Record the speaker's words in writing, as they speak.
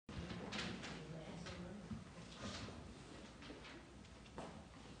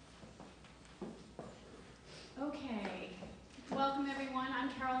Okay, welcome everyone.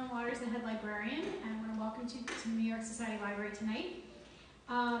 I'm Carolyn Waters, the head librarian, and I want to welcome you to New York Society Library tonight.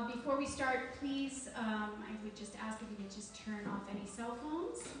 Before we start, please, I would just ask if you could just turn off any cell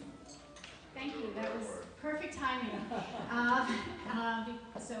phones. Thank you, that was perfect timing.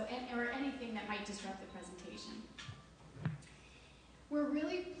 Or anything that might disrupt the presentation. We're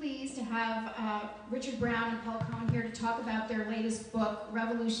really pleased to have Richard Brown and Paul Cohen here to talk about their latest book,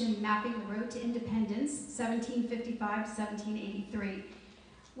 Revolution: Mapping the Road to Independence, 1755 to 1783.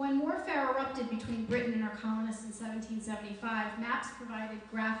 When warfare erupted between Britain and her colonists in 1775, maps provided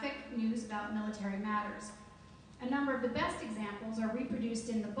graphic news about military matters. A number of the best examples are reproduced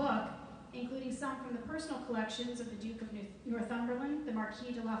in the book, including some from the personal collections of the Duke of Northumberland, the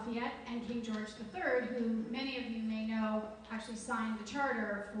Marquis de Lafayette, and King George III, who many of you may know actually signed the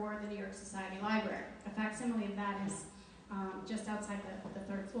charter for the New York Society Library. A facsimile of that is just outside the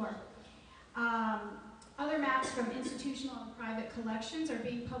third floor. Other maps from institutional and private collections are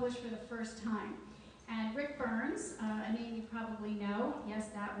being published for the first time. And Rick Burns, a name you probably know, yes,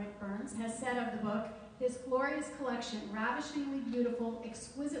 that Rick Burns, has said of the book, "This glorious collection, ravishingly beautiful,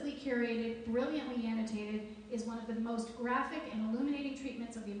 exquisitely curated, brilliantly annotated, is one of the most graphic and illuminating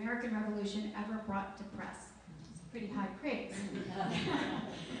treatments of the American Revolution ever brought to press." It's pretty high praise.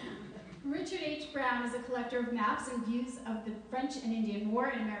 Richard H. Brown is a collector of maps and views of the French and Indian War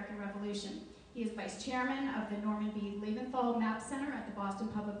and American Revolution. He is vice chairman of the Norman B. Leventhal Map Center at the Boston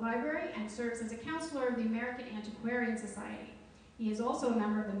Public Library and serves as a counselor of the American Antiquarian Society. He is also a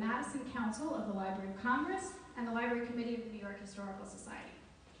member of the Madison Council of the Library of Congress and the Library Committee of the New York Historical Society.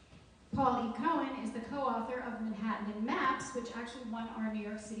 Paul E. Cohen is the co-author of Manhattan in Maps, which actually won our New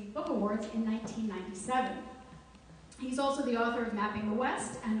York City Book Awards in 1997. He's also the author of Mapping the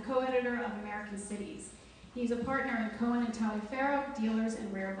West and co-editor of American Cities. He's a partner in Cohen and Taliaferro, dealers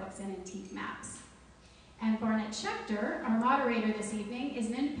in rare books and antique maps. And Barnet Schecter, our moderator this evening, is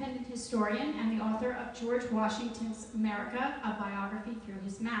an independent historian and the author of George Washington's America, a biography through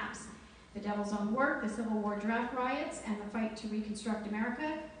his maps, The Devil's Own Work, the Civil War draft riots, and the fight to reconstruct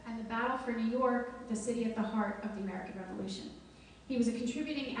America, and the battle for New York, the city at the heart of the American Revolution. He was a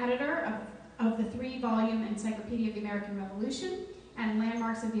contributing editor of the 3-volume Encyclopedia of the American Revolution and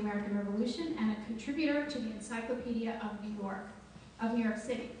Landmarks of the American Revolution, and a contributor to the Encyclopedia of New York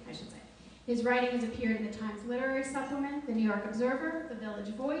City, I should say. His writing has appeared in the Times Literary Supplement, the New York Observer, the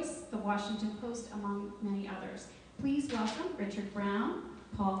Village Voice, the Washington Post, among many others. Please welcome Richard Brown,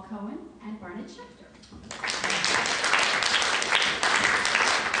 Paul Cohen, and Barnet Schecter.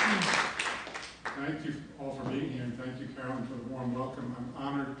 Thank you all for being here, and thank you, Carolyn, for the warm welcome. I'm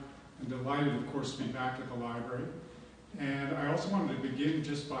honored and delighted, of course, to be back at the library. And I also wanted to begin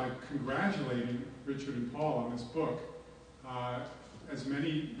just by congratulating Richard and Paul on this book. As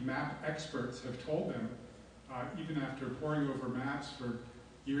many map experts have told them, even after poring over maps for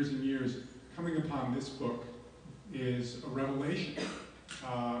years and years, coming upon this book is a revelation.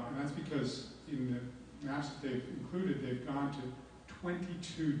 And that's because in the maps that they've included, they've gone to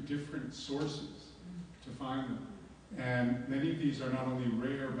 22 different sources to find them. And many of these are not only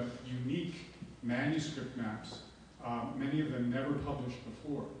rare, but unique manuscript maps, many of them never published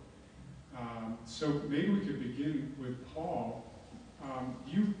before. So maybe we could begin with Paul.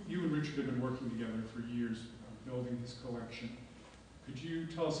 You and Richard have been working together for years building his collection. Could you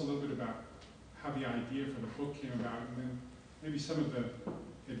tell us a little bit about how the idea for the book came about, and then maybe some of the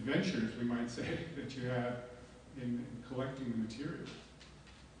adventures, we might say, that you had in collecting the material?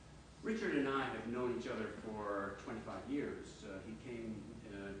 Richard and I have known each other for 25 years. He came,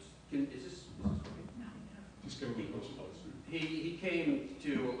 is this working? No. Just get a little closer. He came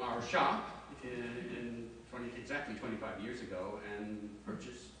to our shop exactly 25 years ago and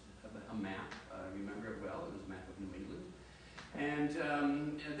purchased a map. I remember it well. It was a map of New England. And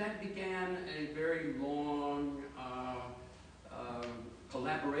that began a very long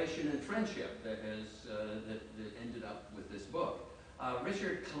collaboration and friendship that ended up with this book.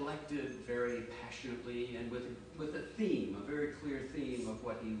 Richard collected very passionately and with a theme, a very clear theme of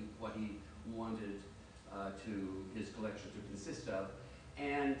what he wanted to his collection to consist of.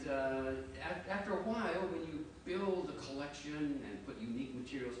 And after a while, when you build a collection and put unique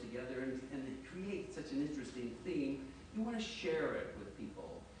materials together and create such an interesting theme, you want to share it with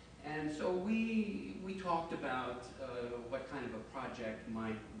people. And so we talked about what kind of a project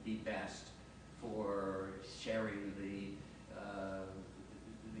might be best for sharing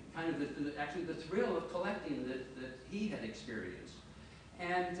actually the thrill of collecting that he had experienced.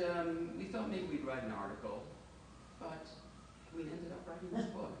 And we thought maybe we'd write an article, but we ended up writing this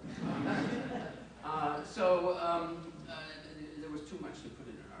book. There was too much to put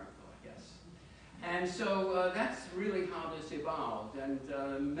in an article, I guess. And so that's really how this evolved. And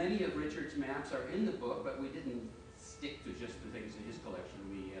many of Richard's maps are in the book, but we didn't stick to just the things in his collection.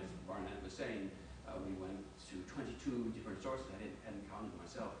 We, as Barnet was saying, we went to 22 different sources. I hadn't counted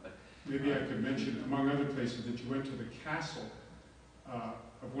myself, but maybe I could mention, among other places, that you went to the castle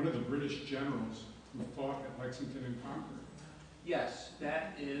of one of the British generals who fought at Lexington and Concord. yes,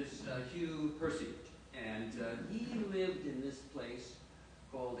 that is Hugh Percy, and he lived in this place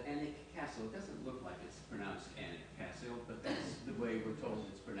called Alnwick Castle. It doesn't look like it's pronounced Alnwick Castle, but that's the way we're told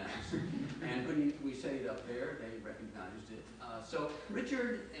it's pronounced. And when we say it up there, they recognized it. So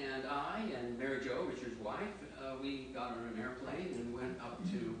Richard and I and Mary Jo, Richard's wife, we got on an airplane and went up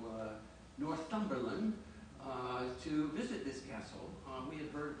to Northumberland to visit this castle. We had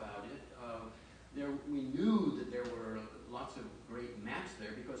heard about it. We knew that there were lots of great maps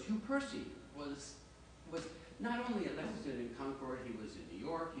there because Hugh Percy was not only at Lexington and Concord, he was in New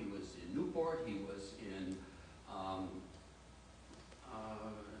York, he was in Newport, he was in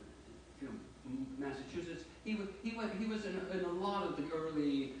Massachusetts. He was in a lot of the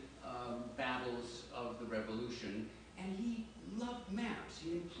early battles of the Revolution, and he loved maps.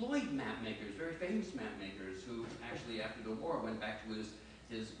 He employed map makers, very famous map makers, who actually after the war went back to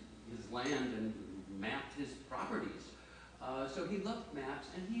his land and mapped his properties. So he loved maps,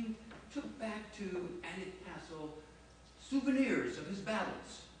 and he took back to Alnwick Castle souvenirs of his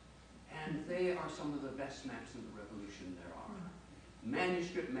battles. And they are some of the best maps of the Revolution there are.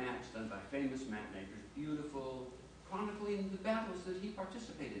 Manuscript maps done by famous map makers, beautiful, chronicling the battles that he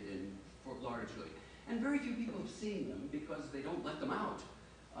participated in largely. And very few people have seen them because they don't let them out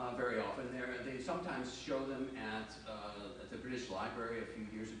very often. They sometimes show them at the British Library. A few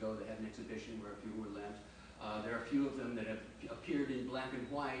years ago they had an exhibition where a few were lent. There are a few of them that have appeared in black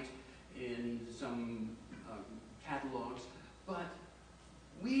and white in some catalogs, but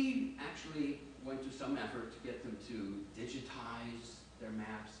we actually went to some effort to get them to digitize their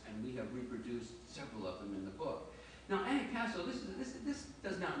maps, and we have reproduced several of them in the book. Now, Alnwick Castle, this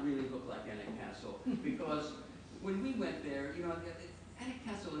does not really look like Alnwick Castle, because when we went there, you know, Alnwick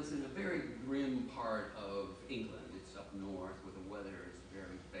Castle is in a very grim part of England. It's up north where the weather is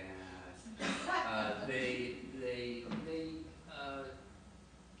very bad.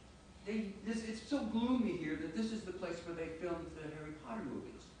 It's so gloomy here that this is the place where they filmed the Harry Potter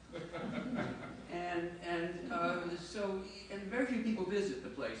movies. and very few people visit the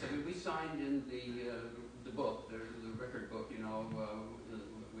place. I mean, we signed in the book, the record book, you know,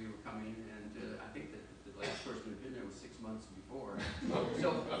 we were coming, and I think that the last person who had been there was 6 months before.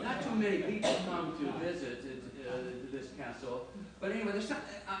 So not too many people come to visit this castle. But anyway,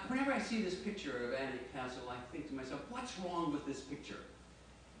 whenever I see this picture of Alnwick Castle, I think to myself, what's wrong with this picture?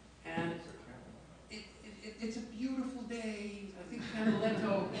 And it's a beautiful day. I think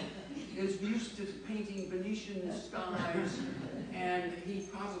Canaletto is used to painting Venetian skies, and he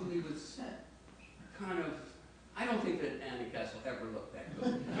probably was kind of, I don't think that Alnwick Castle ever looked that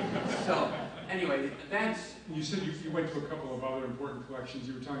good. So, anyway, that's... You said you went to a couple of other important collections.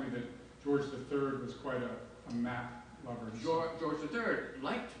 You were telling me that George III was quite a map lover. George III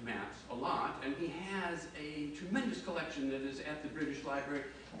liked maps a lot, and he has a tremendous collection that is at the British Library.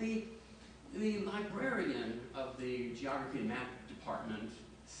 The librarian of the Geography and Map Department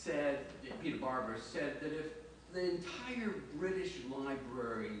said, Peter Barber, said that if the entire British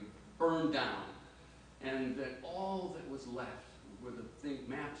Library burned down and that all that was left were the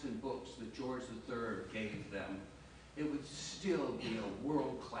maps and books that George III gave them, it would still be a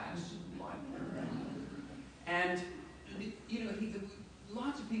world-class library. And, you know,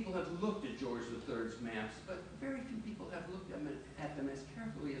 lots of people have looked at George III's maps, but very few people have looked at them as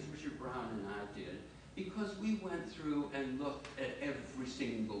carefully as Richard Brown and I did, because we went through and looked at every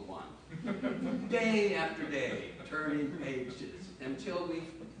single one, day after day, turning pages, until we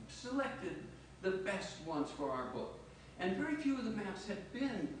selected the best ones for our book. And very few of the maps had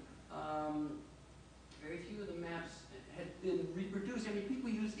been, reproduced. I mean, people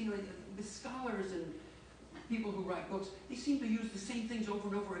use, you know, the scholars and people who write books, they seem to use the same things over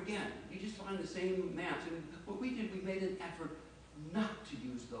and over again. You just find the same maps. And what we did, we made an effort not to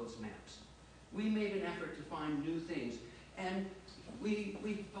use those maps. We made an effort to find new things. And we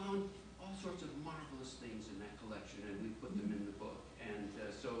found all sorts of marvelous things in that collection, and we put them in the book. And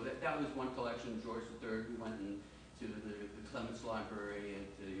so that was one collection, George III. We went to the Clements Library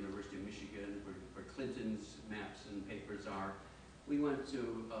at the University of Michigan, where Clinton's maps and papers are. We went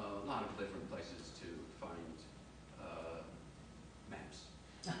to a lot of different places to find maps.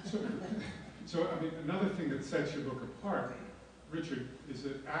 So, I mean, another thing that sets your book apart, Richard, is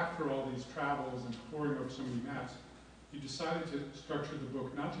that after all these travels and poring over so many maps, you decided to structure the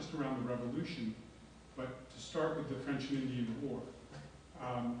book not just around the Revolution, But to start with the French and Indian War,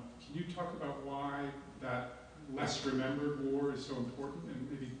 can you talk about why that less remembered war is so important,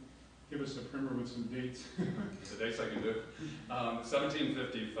 and maybe give us a primer with some dates? The dates I can do.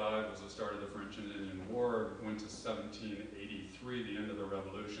 1755 was the start of the French and Indian War, went to 1783, the end of the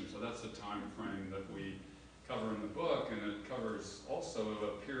Revolution. So that's the time frame that we cover in the book, and it covers also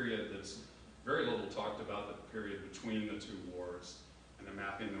a period that's very little talked about, the period between the two wars and the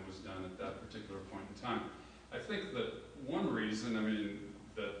mapping that was done at that particular point in time. I think that one reason,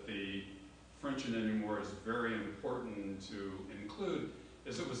 that the French and Indian War is very important to include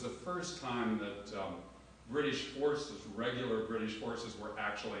is it was the first time that British forces, regular British forces, were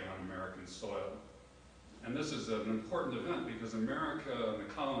actually on American soil. And this is an important event because America and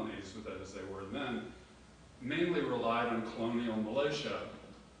the colonies, as they were then, mainly relied on colonial militia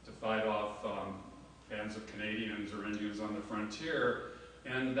to fight off bands of Canadians or Indians on the frontier,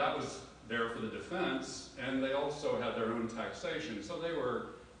 and that was there for the defense, and they also had their own taxation. So they were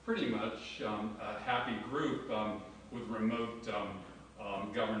pretty much a happy group with remote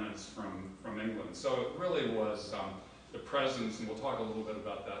governance from England. So it really was the presence, and we'll talk a little bit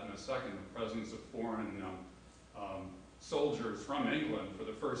about that in a second, the presence of foreign soldiers from England for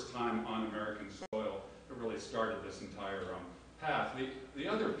the first time on American soil that really started this entire path. The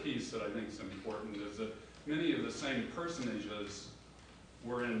other piece that I think is important is that many of the same personages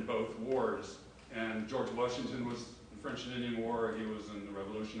were in both wars, and George Washington was in the French and Indian War, he was in the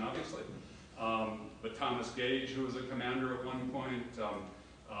Revolution, obviously. But Thomas Gage, who was a commander at one point,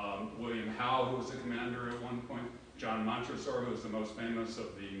 William Howe, who was a commander at one point, John Montresor, who was the most famous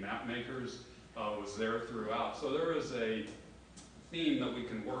of the map makers, was there throughout. So there is a theme that we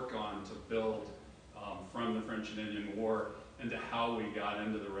can work on to build from the French and Indian War into how we got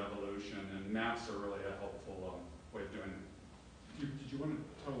into the Revolution, and maps are really a helpful way of doing it. Did you want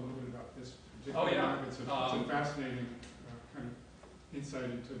to tell a little bit about this particular yeah. map? It's a fascinating kind of insight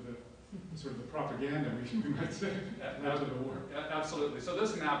into the sort of the propaganda, we might say, after the war. Absolutely. So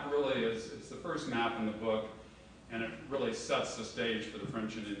this map really it's the first map in the book, and it really sets the stage for the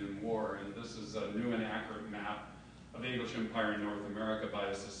French and Indian War. And this is a new and accurate map of the English Empire in North America by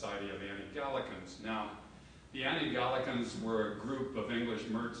the Society of Anti-Gallicans. Now, the Anti-Gallicans were a group of English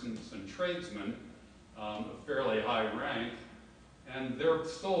merchants and tradesmen of fairly high rank, and their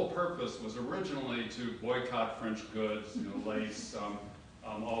sole purpose was originally to boycott French goods, lace,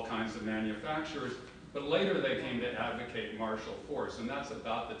 all kinds of manufacturers, but later they came to advocate martial force, and that's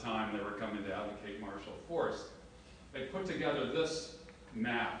about the time they were coming to advocate martial force. They put together this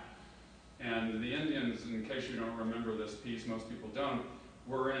map, and the Indians, in case you don't remember this piece, most people don't,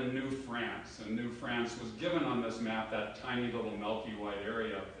 were in New France, and New France was given on this map that tiny little milky white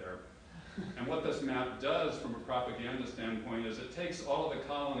area up there. And what this map does from a propaganda standpoint is it takes all of the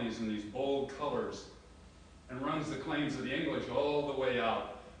colonies in these bold colors and runs the claims of the English all the way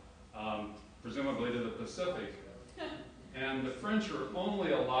out, presumably to the Pacific. And the French are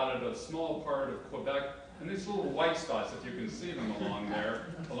only allotted a small part of Quebec, and these little white spots, if you can see them along there,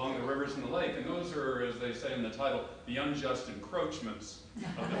 along the rivers and the lake. And those are, as they say in the title, the unjust encroachments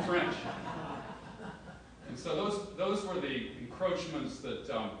of the French. And so those were the encroachments that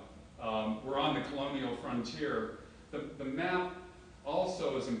were on the colonial frontier. The map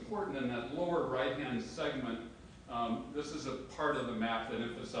also is important in that lower right-hand segment. This is a part of the map that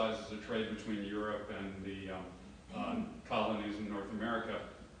emphasizes the trade between Europe and the colonies in North America.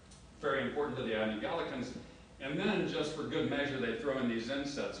 Very important to the Anti-Gallicans. And then, just for good measure, they throw in these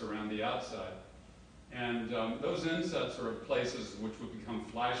insets around the outside. And those insets are places which would become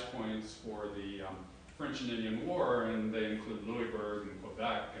flashpoints for the French and Indian War, and they include Louisbourg and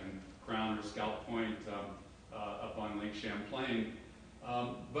Quebec and Crown or Scalp Point up on Lake Champlain.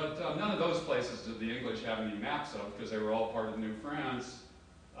 But none of those places did the English have any maps of, because they were all part of New France.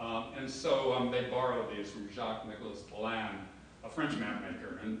 And so they borrowed these from Jacques-Nicolas Deland, a French map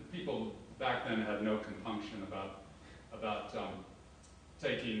maker. And people back then had no compunction about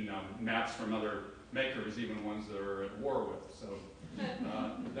taking maps from other makers, even ones that are at war with. So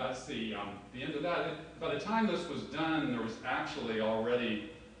that's the end of that. By the time this was done, there was actually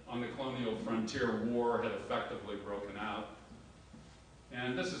already, on the colonial frontier, war had effectively broken out.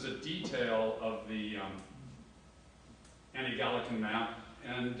 And this is a detail of the Anti-Gallican map.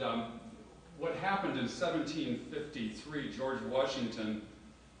 And what happened in 1753, George Washington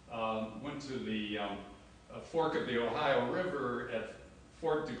went to the fork of the Ohio River at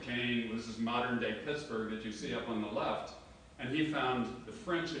Fort Duquesne. This is modern-day Pittsburgh that you see up on the left. And he found the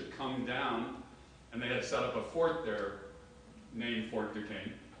French had come down, and they had set up a fort there named Fort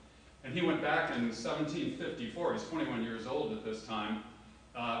Duquesne. And he went back in 1754, he's 21 years old at this time,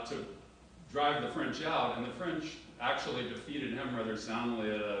 to drive the French out, and the French actually defeated him rather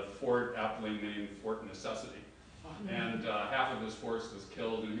soundly at a fort aptly named Fort Necessity. And half of his force was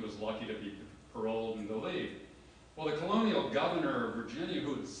killed, and he was lucky to be paroled and to leave. Well, the colonial governor of Virginia,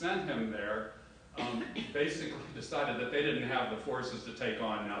 who had sent him there, basically decided that they didn't have the forces to take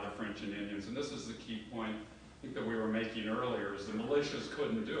on now the French and Indians. And this is the key point I think that we were making earlier, is the militias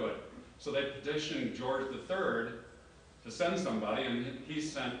couldn't do it. So they petitioned George III to send somebody, and he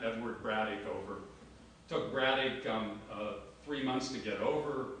sent Edward Braddock over. Took Braddock 3 months to get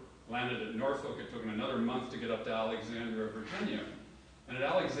over, landed at Norfolk. It took him another month to get up to Alexandria, Virginia. And at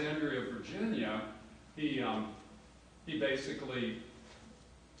Alexandria, Virginia, he basically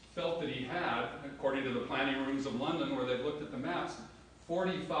felt that he had, according to the planning rooms of London where they'd looked at the maps,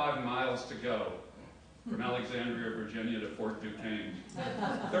 45 miles to go from Alexandria, Virginia to Fort Duquesne.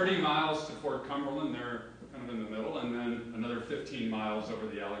 30 miles to Fort Cumberland, they're kind of in the middle, and then another 15 miles over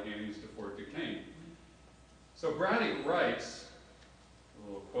the Alleghenies to Fort Duquesne. So Braddock writes, a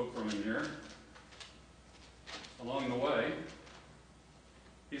little quote from him here, along the way,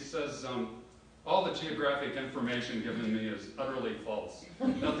 he says, all the geographic information given me is utterly false.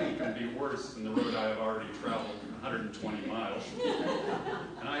 Nothing can be worse than the road I have already traveled, 120 miles.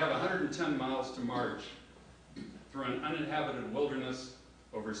 And I have 110 miles to march through an uninhabited wilderness,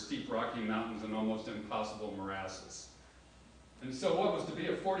 over steep rocky mountains and almost impossible morasses. And so what was to be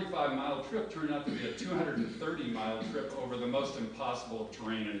a 45-mile trip turned out to be a 230-mile trip over the most impossible of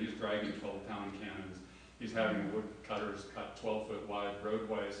terrain, and he's dragging 12-pound cannons. He's having woodcutters cut 12-foot wide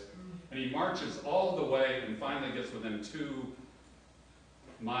roadways. And he marches all the way and finally gets within 2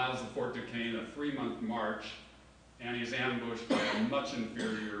 miles of Fort Duquesne, a 3-month march, and he's ambushed by a much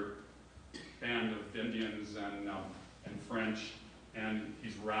inferior band of Indians and French, and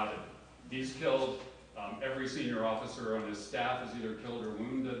he's routed. He's killed. Every senior officer on his staff is either killed or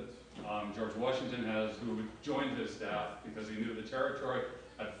wounded. George Washington who joined his staff because he knew the territory,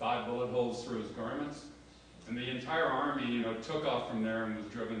 had 5 bullet holes through his garments. And the entire army, took off from there and was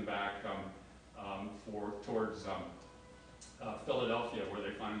driven back towards Philadelphia, where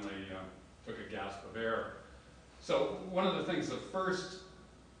they finally took a gasp of air. So one of the things, the first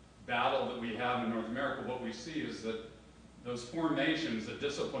battle that we have in North America, what we see is that those formations, the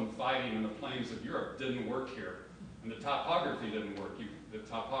disciplined fighting in the plains of Europe didn't work here. And the topography didn't work. The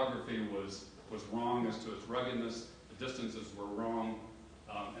topography was wrong as to its ruggedness. The distances were wrong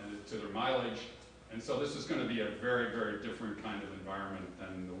and to their mileage. And so this is going to be a very, very different kind of environment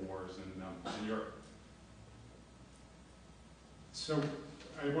than the wars in Europe. So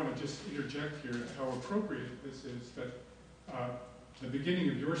I want to just interject here how appropriate this is that the beginning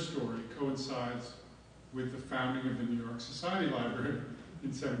of your story coincides with the founding of the New York Society Library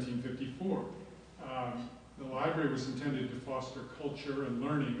in 1754. The library was intended to foster culture and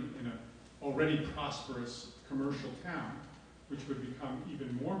learning in an already prosperous commercial town, which would become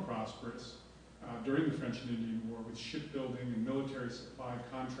even more prosperous during the French and Indian War with shipbuilding and military supply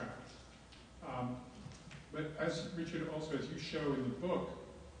contracts. But as Richard, also as you show in the book,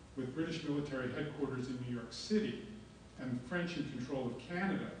 with British military headquarters in New York City and the French in control of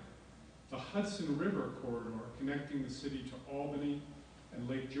Canada, the Hudson River corridor connecting the city to Albany and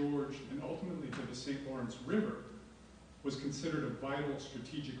Lake George and ultimately to the St. Lawrence River was considered a vital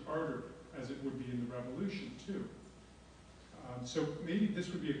strategic artery, as it would be in the Revolution too. So maybe this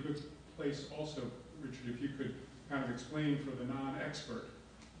would be a good place also, Richard, if you could kind of explain for the non-expert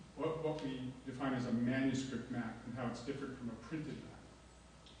what we define as a manuscript map and how it's different from a printed map.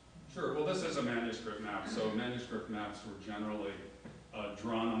 Sure. Well, this is a manuscript map. So manuscript maps were generally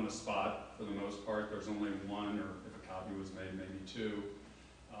drawn on the spot for the most part. There's only one, or if a copy was made, maybe 2.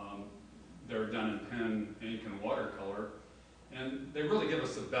 They're done in pen, ink, and watercolor. And they really give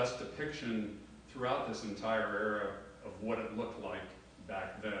us the best depiction throughout this entire era of what it looked like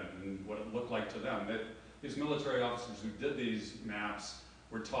back then and what it looked like to them. These military officers who did these maps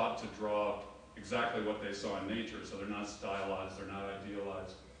were taught to draw exactly what they saw in nature, so they're not stylized, they're not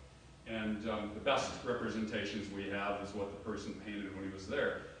idealized. And the best representations we have is what the person painted when he was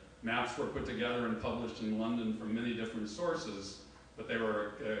there. Maps were put together and published in London from many different sources, but they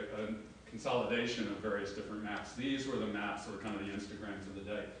were a consolidation of various different maps. These were the maps that were kind of the Instagrams of the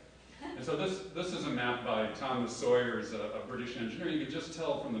day. And so this is a map by Thomas Sawyer, a British engineer. You can just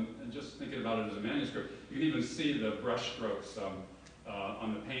tell from and just thinking about it as a manuscript, you can even see the brush strokes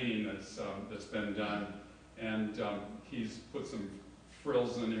on the painting that's been done. And he's put some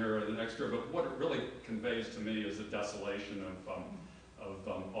frills in here and an extra, but what it really conveys to me is the desolation of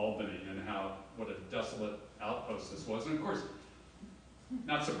Albany and what a desolate outpost this was. And of course,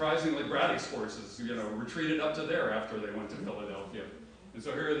 not surprisingly, Braddock's forces, retreated up to there after they went to Philadelphia. And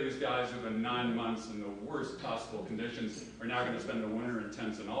so here are these guys who've been 9 months in the worst possible conditions are now going to spend the winter in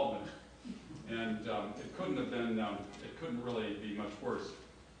tents in Albany. And it couldn't really be much worse.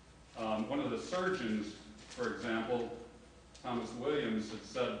 One of the surgeons, for example, Thomas Williams, had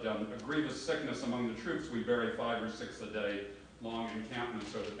said, a grievous sickness among the troops, we bury 5 or 6 a day. Long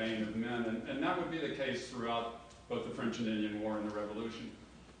encampments are the bane of men. And that would be the case throughout both the French and Indian War and the Revolution.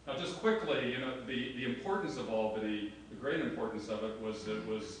 Now, just quickly, the importance of Albany, the great importance of it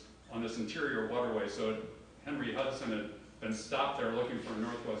was on this interior waterway. So Henry Hudson had been stopped there looking for a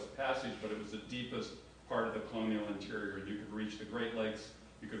northwest passage, but it was the deepest part of the colonial interior. You could reach the Great Lakes,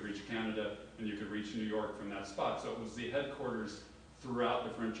 you could reach Canada, and you could reach New York from that spot. So it was the headquarters throughout the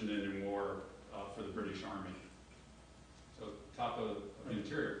French and Indian War for the British Army. So top of the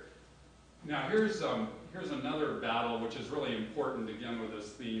interior. Now here's another battle which is really important, again, with this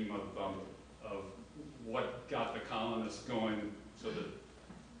theme of what got the colonists going so that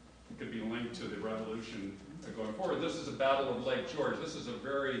it could be linked to the Revolution going forward. This is a battle of Lake George. This is a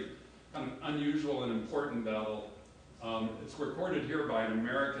very kind of unusual and important battle. It's recorded here by an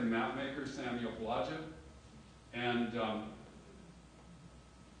American mapmaker, Samuel Blodgett. And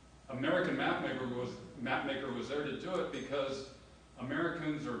American mapmaker was there to do it because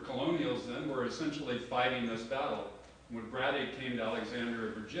Americans, or colonials then, were essentially fighting this battle. When Braddock came to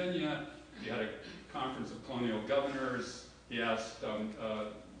Alexandria, Virginia, he had a conference of colonial governors. He asked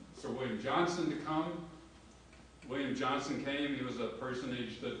Sir William Johnson to come. William Johnson came. He was a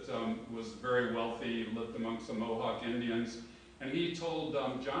personage that was very wealthy, lived amongst the Mohawk Indians. And he told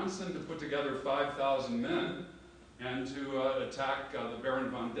Johnson to put together 5,000 men and to attack the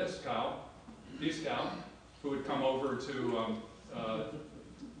Baron von Dieskau, who would come over to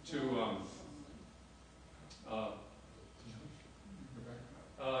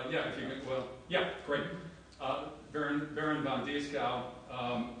yeah, if you could, well, yeah, great. Baron von Dieskau,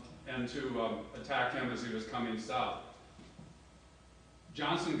 and to attack him as he was coming south.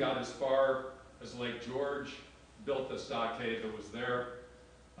 Johnson got as far as Lake George, built the stockade that was there.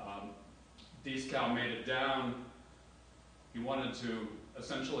 Dieskau made it down. He wanted to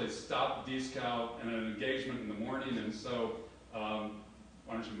essentially stop Dieskau in an engagement in the morning, and so why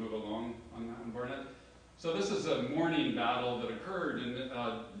don't you move along on that one, Barnet? So this is a morning battle that occurred, and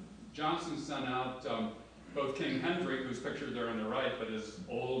Johnson sent out both King Hendrik, who's pictured there on the right, but is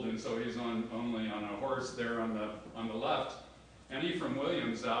old, and so he's only on a horse there on the left, and Ephraim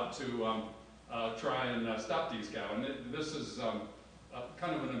Williams out to try and stop Dieskau. And this is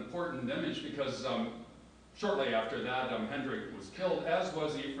kind of an important image because shortly after that, Hendrik was killed, as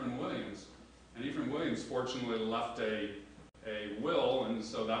was Ephraim Williams. And Ephraim Williams fortunately left a will, and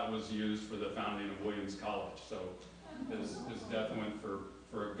so that was used for the founding of Williams College. So his death went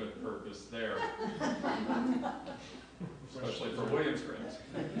for a good purpose there. Especially for Williams grades.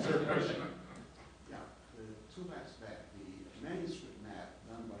 Sir, question? Yeah, 2 maps back, the manuscript map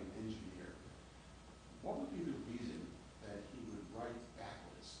done by an engineer, what would be the reason that he would write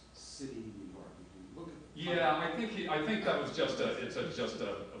backwards, city, New York? If you look at Yeah, I think that was just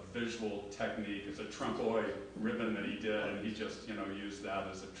a visual technique. It's a trompe-l'oeil ribbon that he did, and he just used that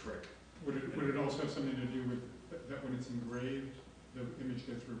as a trick. Would it also have something to do with that when it's engraved, the image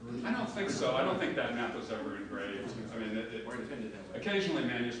gets reversed? I don't think so. I don't think that map was ever engraved. I mean, occasionally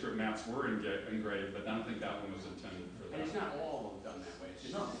manuscript maps were engraved, but I don't think that one was intended for that. And it's not all done that way. It's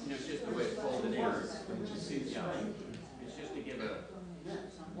just, No. it's just the way it's folded in. Yeah. Right. It's just to give a... Yeah,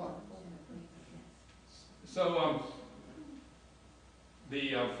 what? So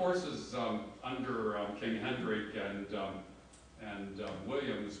the forces under King Hendrik and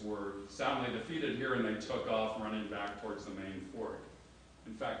Williams were soundly defeated here, and they took off running back towards the main fort.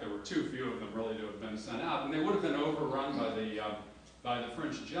 In fact, there were too few of them really to have been sent out, and they would have been overrun by the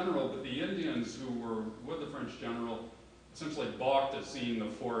French general, but the Indians who were with the French general essentially balked at seeing the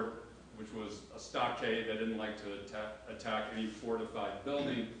fort, which was a stockade. They didn't like to attack any fortified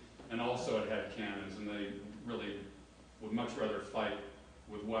building, and also it had cannons, and they really would much rather fight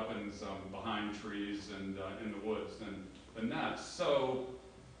with weapons behind trees and in the woods than that. So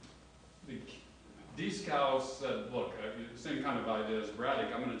Dieskau said, look, same kind of idea as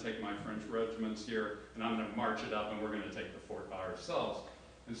Braddock, I'm going to take my French regiments here, and I'm going to march it up, and we're going to take the fort by ourselves.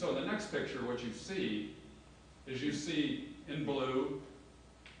 And so in the next picture, what you see in blue,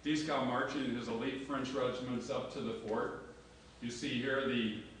 Dieskau marching his elite French regiments up to the fort. You see here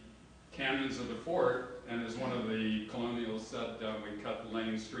the cannons of the fort, and as one of the colonials said, we cut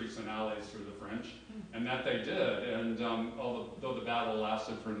lanes, streets, and alleys through the French, and that they did. And although the battle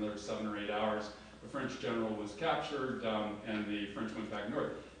lasted for another 7 or 8 hours, the French general was captured, and the French went back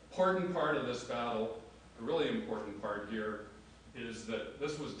north. Important part of this battle, a really important part here, is that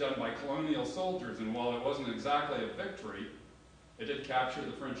this was done by colonial soldiers, and while it wasn't exactly a victory, it did capture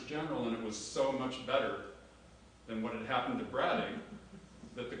the French general, and it was so much better than what had happened to Braddock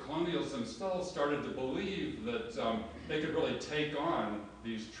that the colonials themselves started to believe that they could really take on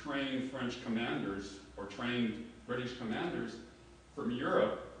these trained French commanders or trained British commanders from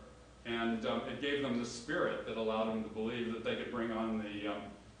Europe, and it gave them the spirit that allowed them to believe that they could bring on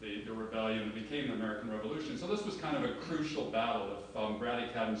the rebellion that became the American Revolution. So this was kind of a crucial battle. If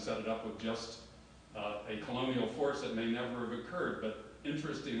Braddock hadn't set it up with just a colonial force, it may never have occurred, but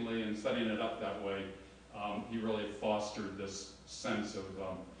interestingly, in setting it up that way, he really fostered this sense of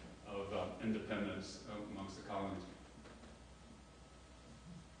independence amongst the colonies.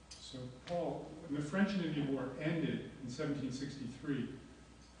 So, Paul, when the French and Indian War ended in 1763,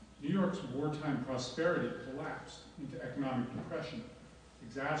 New York's wartime prosperity collapsed into economic depression,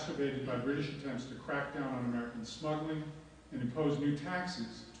 exacerbated by British attempts to crack down on American smuggling and impose new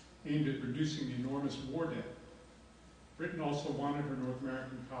taxes aimed at reducing the enormous war debt. Britain also wanted her North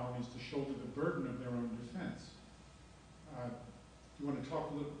American colonies to shoulder the burden of their own defense. Do you want to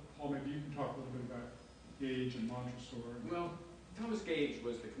talk a little, Paul, maybe you can talk a little bit about Gage and Montresor? Well, Thomas Gage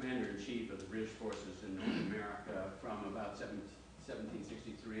was the commander-in-chief of the British forces in North America from about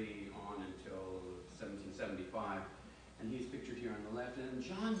 1763 on until 1775. And he's pictured here on the left. And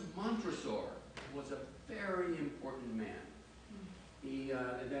John Montresor was a very important man. He,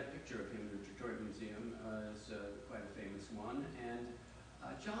 that picture of him in the Detroit Museum is quite a famous one. And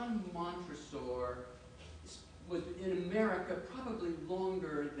John Montresor was in America probably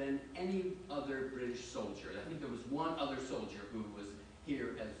longer than any other British soldier. I think there was one other soldier who was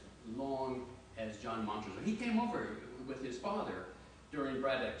here as long as John Montresor. He came over with his father during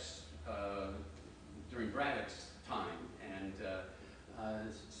Braddock's time and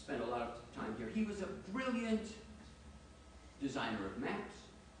spent a lot of time here. He was a brilliant designer of maps.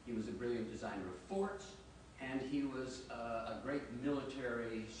 He was a brilliant designer of forts, and he was a great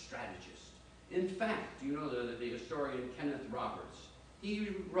military strategist. In fact, you know the historian Kenneth Roberts, he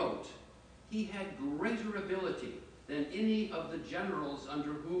wrote, he had greater ability than any of the generals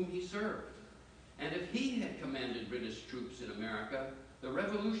under whom he served. And if he had commanded British troops in America, the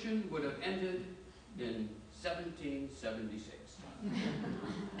revolution would have ended in 1776.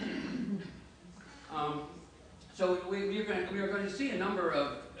 So we are going to see a number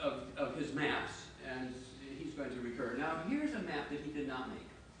of his maps, and he's going to recur. Now, here's a map that he did not make.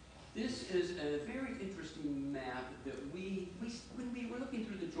 This is a very interesting map that when we were looking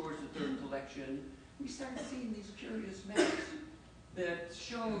through the George III collection, we started seeing these curious maps that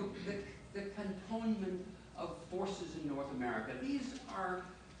showed the cantonment of forces in North America. These are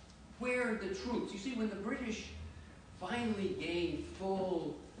where the troops, you see, when the British finally gained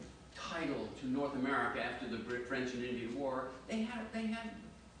full title to North America after the French and Indian War, they had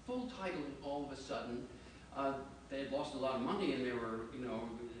full title all of a sudden. They had lost a lot of money and they were,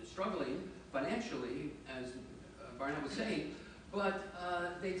 struggling financially, as Barnet was saying, but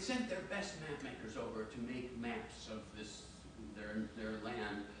they sent their best map makers over to make maps of their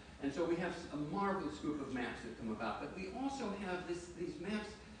land. And so we have a marvelous group of maps that come about, but we also have these maps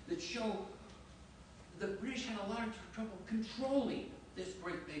that show the British had a lot of trouble controlling this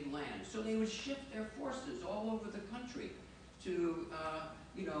great big land. So they would shift their forces all over the country to,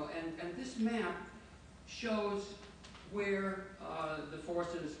 and this map shows where the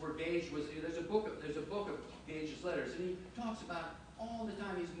forces where Gage was. There's a book of Gage's letters, and he talks about all the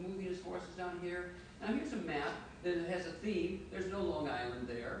time he's moving his forces down here. Now here's a map that has a theme. There's no Long Island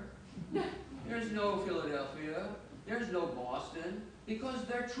there. There's no Philadelphia. There's no Boston, because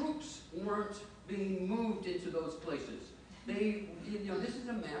their troops weren't being moved into those places. This is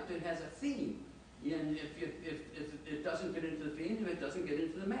a map that has a theme. And if it doesn't get into the theme, it doesn't get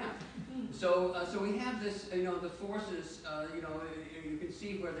into the map. So we have this, the forces, you can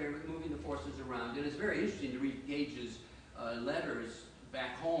see where they're moving the forces around. And it's very interesting to read Gage's letters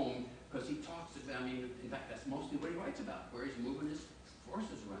back home, because he talks about, in fact, that's mostly what he writes about, where he's moving his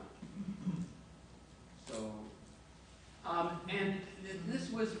forces around. So, and this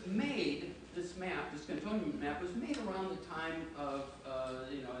was made, this map, this cantonment map, was made around the time of,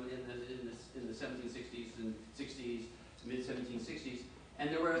 in the 1760s and 60s, mid-1760s, and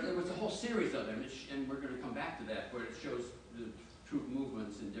there was a whole series of them, and we're going to come back to that, where it shows the troop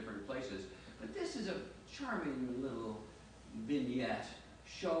movements in different places. But this is a charming little vignette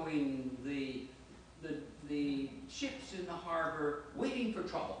showing the ships in the harbor waiting for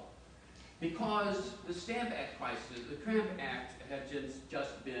trouble, because the Stamp Act crisis, the Tramp Act, had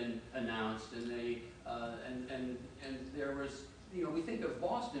just been announced, and and there was, we think of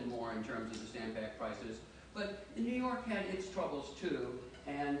Boston more in terms of the Stamp Act crisis, But New York had its troubles too,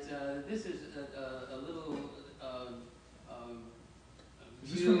 and this is a little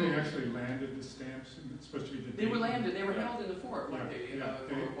Is this when they actually landed the stamps? And it's supposed to be the They were date? landed. They were Yeah. held in the fort, weren't they, for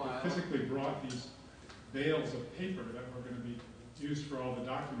a while? They physically brought these bales of paper that were going to be used for all the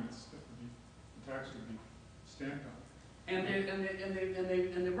documents that would be, the tax would be stamped on. And they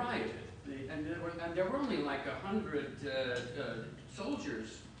rioted. And there were only like 100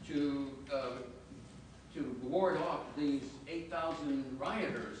 soldiers to ward off these 8,000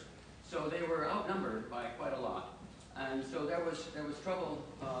 rioters. So they were outnumbered by quite a lot. And so there was trouble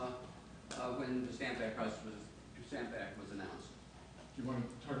when the Stamp Act was announced. Do you want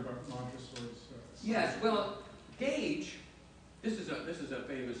to talk about Montresor's? Yes. Well, Gage. This is a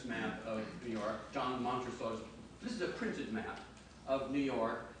famous map of New York. John Montresor's. This is a printed map of New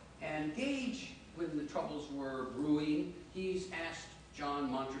York. And Gage, when the troubles were brewing, he's asked John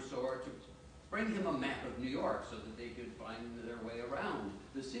Montresor to bring him a map of New York so that they could find their way around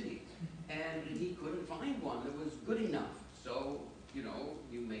the city. And he couldn't find one that was good enough. So, you know,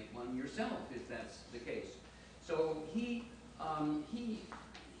 you make one yourself if that's the case. So he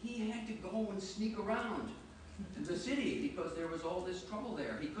had to go and sneak around the city because there was all this trouble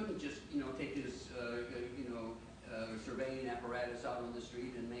there. He couldn't just, you know, take his, surveying apparatus out on the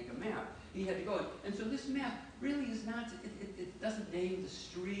street and make a map. He had to go. And so this map really is not, it doesn't name the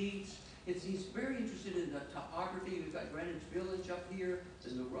streets. He's very interested in the topography. We've got Greenwich Village up here,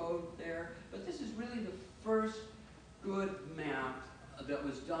 and the road there. But this is really the first good map that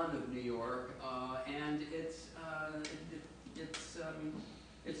was done of New York, and it's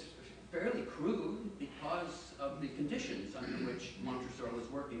fairly crude because of the conditions under which Montresor was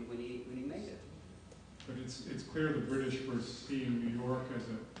working when he made it. But it's clear the British were seeing New York as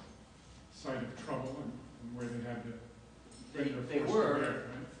a site of trouble and where they had to bring their force to bear,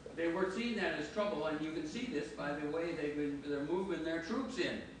 right? They were seeing that as trouble, and you can see this by the way they're moving their troops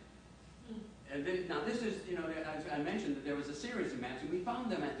in. And then, now this is, you know, as I mentioned, that there was a series of maps, and we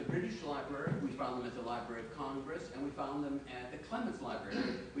found them at the British Library, we found them at the Library of Congress, and we found them at the Clements Library.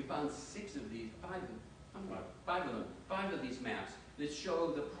 We found five of these maps that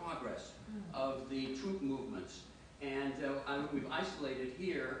show the progress of the troop movements. And we've isolated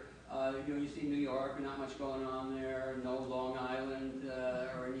here. You see New York, not much going on there, no Long Island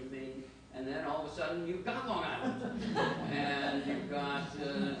or anything. And then all of a sudden you've got Long Island. And you've got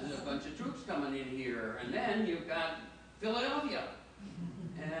a bunch of troops coming in here. And then you've got Philadelphia.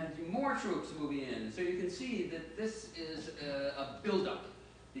 And more troops moving in. So you can see that this is a buildup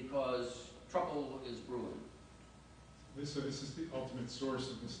because trouble is brewing. This is the ultimate source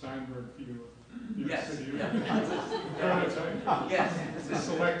of the Steinberg view of New York Yes. City. Yeah. Yes. It's a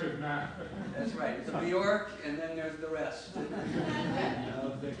selective map. That's right. It's New York, and then there's the rest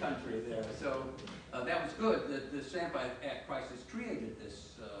of the country there. So that was good that the Stamp Act crisis created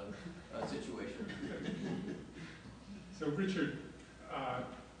this situation. So Richard,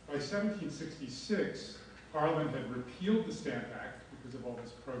 by 1766, Parliament had repealed the Stamp Act because of all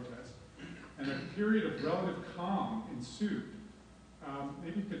this protest, and a period of relative calm ensued.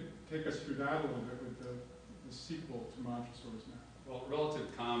 Maybe you could take us through that a little bit with the sequel to Montresor's map. Well,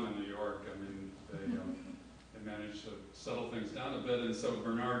 relative calm in New York, I mean, they managed to settle things down a bit, and so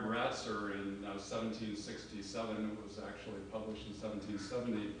Bernard Ratzer in 1767, it was actually published in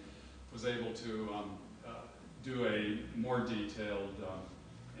 1770, was able to do a more detailed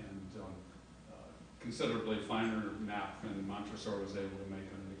and considerably finer map than Montresor was able to make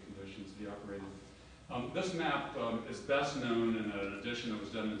under the conditions he operated. This map is best known in an edition that was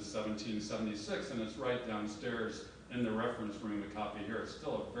done in 1776, and it's right downstairs in the reference room, the copy here. It's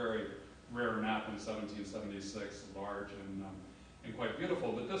still a very rare map in 1776, large and quite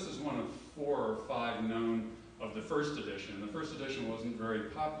beautiful, but this is one of 4 or 5 known of the first edition. The first edition wasn't very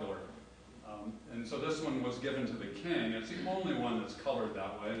popular, and so this one was given to the king. It's the only one that's colored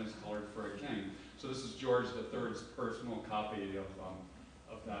that way, and it's colored for a king. So this is George III's personal copy of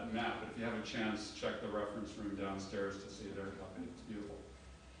that map. But if you have a chance, check the reference room downstairs to see their copy. It's beautiful.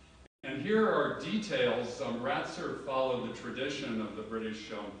 And here are details. Ratzer followed the tradition of the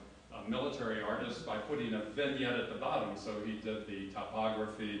British military artists by putting a vignette at the bottom. So he did the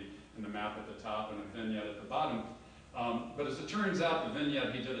topography and the map at the top and a vignette at the bottom. But as it turns out, the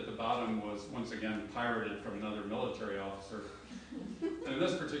vignette he did at the bottom was once again pirated from another military officer. And in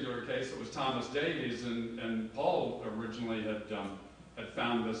this particular case, it was Thomas Davies, and Paul originally had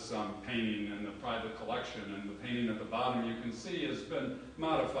found this painting in the private collection, and the painting at the bottom you can see has been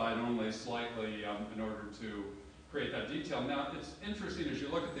modified only slightly in order to create that detail. Now, it's interesting as you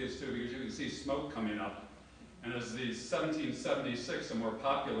look at these two because you can see smoke coming up, and as the 1776, a more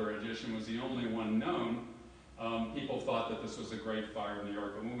popular edition, was the only one known, people thought that this was a great fire in New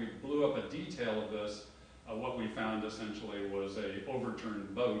York. But when we blew up a detail of this, what we found essentially was a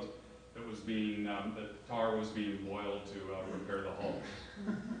overturned boat that was being, that tar was being boiled to repair the hull.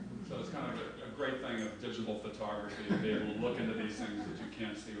 So it's kind of a great thing of digital photography to be able to look into these things that you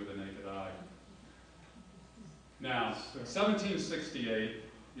can't see with the naked eye. Now, 1768,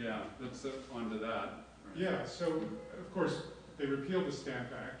 yeah, let's on to that. Right. Yeah, so of course they repealed the Stamp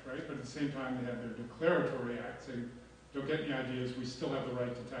Act, right? But at the same time they had their declaratory act saying, don't get any ideas, we still have the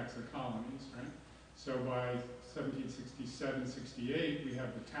right to tax the colonies, right? So by 1767, 68, we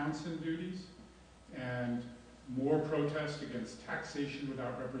have the Townshend duties and more protest against taxation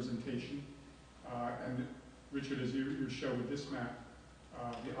without representation. And Richard, as you show with this map,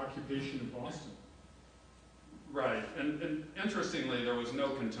 the occupation of Boston. Right, and interestingly, there was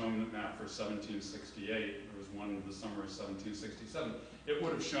no cantonment map for 1768. There was one in the summer of 1767. It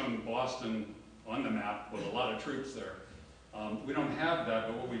would have shown Boston on the map with a lot of troops there. We don't have that,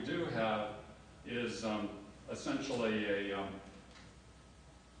 but what we do have is essentially a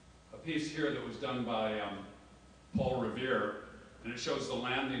piece here that was done by Paul Revere, and it shows the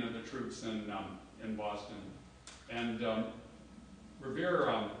landing of the troops in Boston. And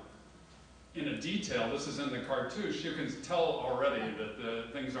Revere, in a detail, this is in the cartouche, you can tell already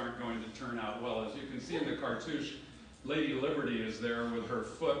that things aren't going to turn out well. As you can see in the cartouche, Lady Liberty is there with her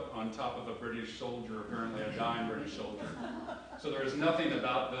foot on top of a British soldier, apparently a dying British soldier. So there is nothing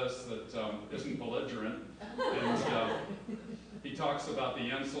about this that isn't belligerent. And he talks about the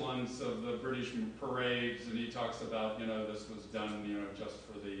insolence of the British parades, and he talks about, you know, this was done, you know, just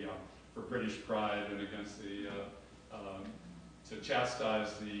for British pride and against the to chastise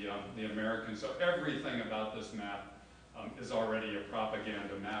the Americans. So everything about this map is already a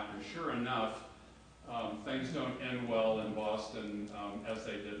propaganda map. And sure enough, things don't end well in Boston as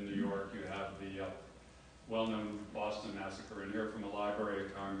they did in New York. You have the well-known Boston Massacre, and here from the Library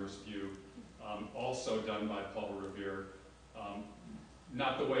of Congress view, also done by Paul Revere.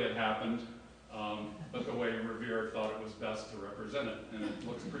 Not the way it happened, but the way Revere thought it was best to represent it. And it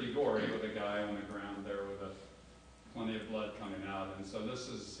looks pretty gory with a guy on the ground there with plenty of blood coming out. And so this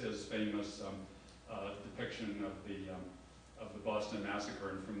is his famous depiction of the Boston Massacre,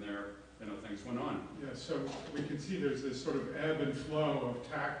 and from there, you know, things went on. Yeah, so we can see there's this sort of ebb and flow of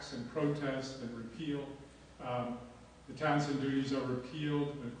tax and protest and repeal. The Townshend duties are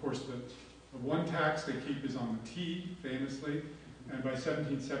repealed, but of course the one tax they keep is on the tea, famously. And by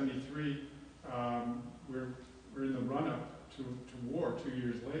 1773, we're in the run-up to war 2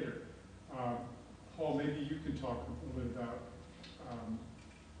 years later. Paul, maybe you can talk a little bit about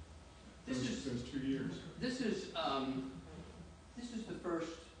those 2 years. This is the first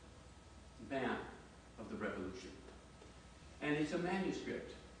map of the Revolution, and it's a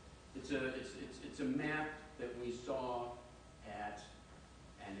manuscript. It's a map that we saw at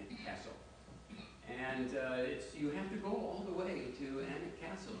Alnwick Castle, and you have to go all the way to Alnwick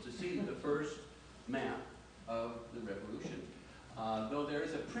Castle to see the first map of the Revolution. Though there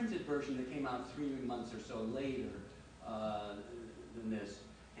is a printed version that came out 3 months or so later than this.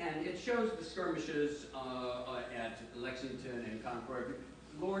 And it shows the skirmishes at Lexington and Concord.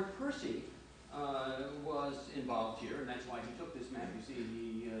 Lord Percy was involved here, and that's why he took this map. You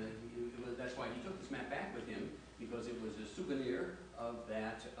see, that's why he took this map back with him, because it was a souvenir of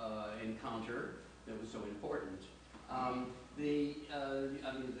that encounter that was so important. I mean,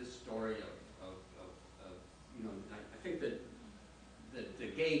 this story of you know, I think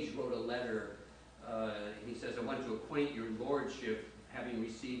that Gage wrote a letter. He says, I want to acquaint your lordship, having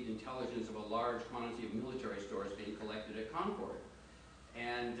received intelligence of a large quantity of military stores being collected at Concord.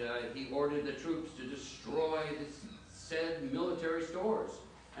 And he ordered the troops to destroy the said military stores.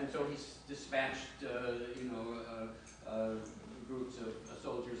 And so he dispatched, groups of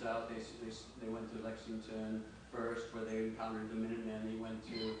soldiers out. They went to Lexington first, where they encountered the Minutemen. He went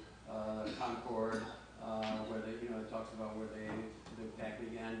to Concord, where they, it talks about where the attack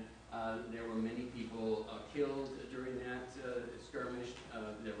began. There were many people killed during that skirmish.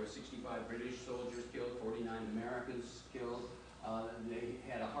 There were 65 British soldiers killed, 49 Americans killed. They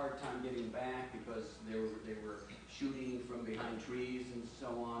had a hard time getting back because they were shooting from behind trees and so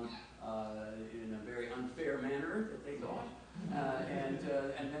on in a very unfair manner that they thought. And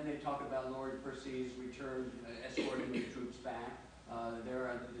then they talk about Lord Percy's return, escorting the troops back. There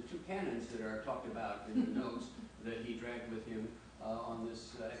are the 2 cannons that are talked about in the notes that he dragged with him on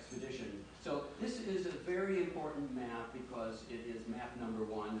this expedition. So this is a very important map because it is map number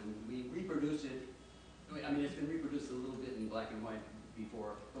 1, and we reproduce it. I mean, it's been reproduced a little bit in black and white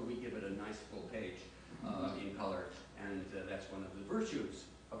before, but we give it a nice full page in color, and that's one of the virtues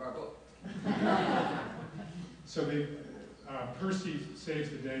of our book. So Percy saves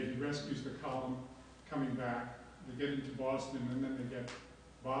the day. He rescues the column coming back. They get into Boston, and then they get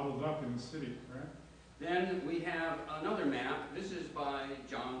bottled up in the city, right? Then we have another map. This is by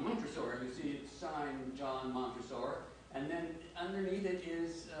John Montresor. You see it's signed John Montresor. And then underneath it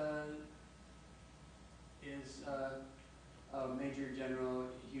is Major General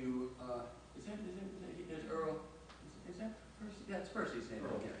Hugh, is Earl, is that Percy? That's Percy's name.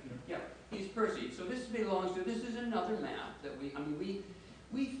 Earl, Yeah, he's Percy. So this belongs to, this is another map that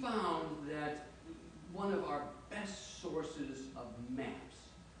we found that one of our best sources of maps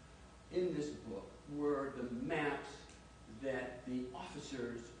in this book were the maps that the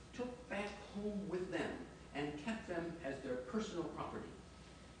officers took back home with them and kept them as their personal property.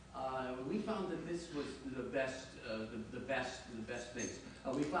 We found that this was the best things.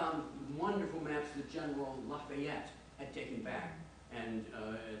 We found wonderful maps that General Lafayette had taken back and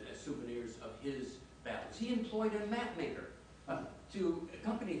as souvenirs of his battles. He employed a map maker to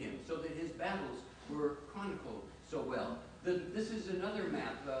accompany him so that his battles were chronicled so well. This is another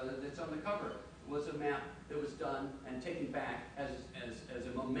map that's on the cover. It was a map that was done and taken back as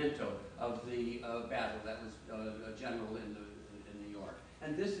a memento of the battle that was a general in New York.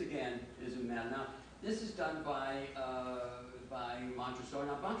 And this again is a map. Now this is done by Montresor.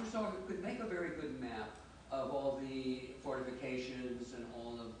 Now Montresor could make a very good map of all the fortifications and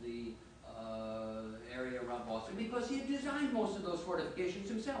all of the area around Boston because he had designed most of those fortifications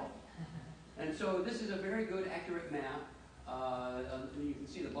himself. And so this is a very good, accurate map. You can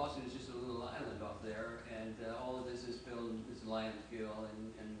see that Boston is just a little island off there, and all of this is filmed. This is Lionsville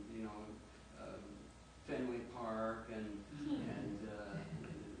and Fenway Park and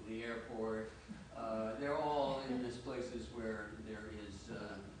the airport. They're all in these places where there is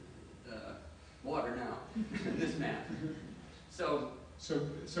water now. This map. So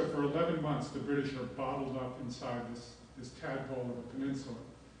for 11 months, the British are bottled up inside this tadpole of a peninsula,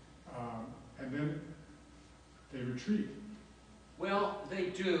 and then they retreat. Well, they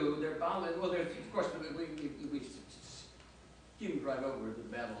do. They're bottled. Well, of course, we skimmed right over the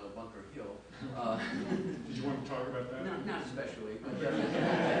Battle of Bunker Hill. Did you want to talk about that? No, not especially. But,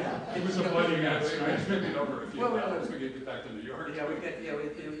 it was a bloody mess, right? We skipped over a few battles. We get back to New York.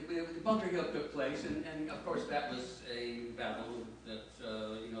 Bunker Hill took place, and of course that was a battle that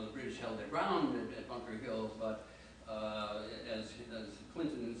the British held their ground at Bunker Hill, but as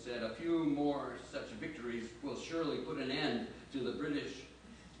Clinton said, a few more such victories will surely put an end to the British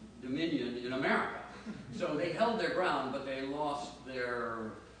dominion in America. So they held their ground, but they lost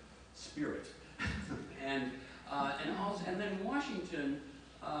their spirit. and then Washington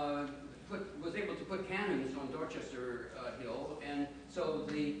was able to put cannons on Dorchester Hill, and so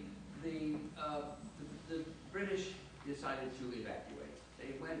the British decided to evacuate.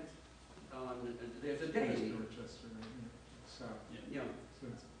 They went on. There's a day. Dorchester, right here, south. Yeah. So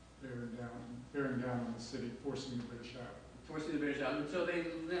it's bearing down on the city, forcing the British out. Forcing the British out, and so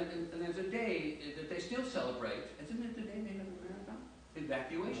and there's a day that they still celebrate. Isn't it the day they have America?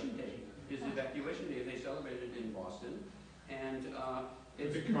 Evacuation Day. It's Evacuation Day. They celebrated in Boston, and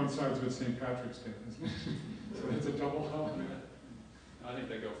it coincides with St. Patrick's Day, isn't it? So it's a double holiday. I think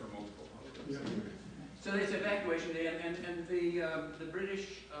they go for multiple holidays. Yeah. So it's Evacuation Day, and the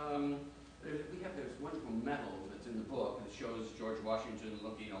British. We have this wonderful medal that's in the book that shows George Washington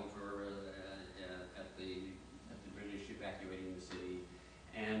looking over at the British evacuating the city,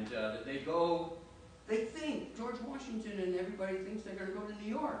 and they think George Washington and everybody thinks they're going to go to New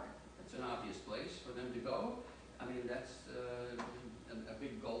York. That's an obvious place for them to go. I mean, that's a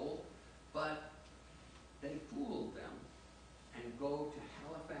big goal, but they fooled them and go to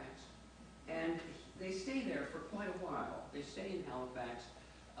Halifax, and they stay there for quite a while. They stay in Halifax,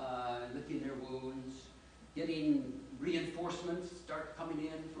 licking their wounds, getting reinforcements start coming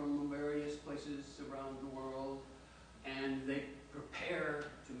in from various places around the world, and they prepare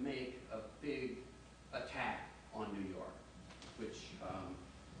to make a big attack on New York, which,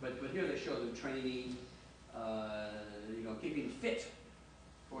 but here they show them training, keeping fit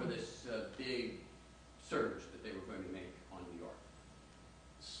for this big surge that they were going to make on New York.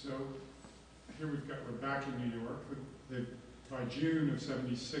 So here we're back in New York. By June of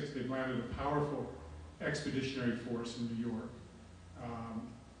 '76, they've landed a powerful expeditionary force in New York.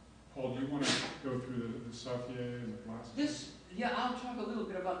 Paul, do you want to go through the Sauthier and the Blast? I'll talk a little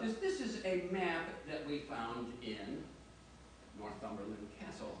bit about this. This is a map that we found in Northumberland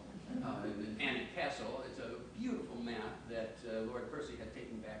Castle, in Annick Castle. It's a beautiful map that Lord Percy had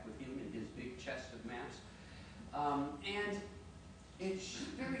taken back with him in his big chest of maps. And it's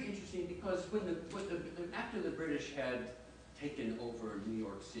very interesting because after the British had taken over New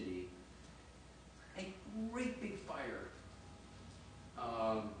York City, a great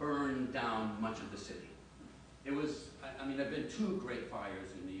two great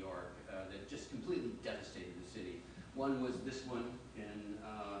fires in New York that just completely devastated the city. One was this one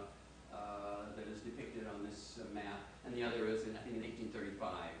that is depicted on this map, and the other is, I think, in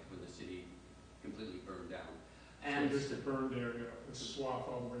 1835, when the city completely burned down. And so there's the burned area, the swath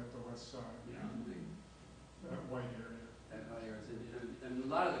all the way up the west side, yeah, that white area. and a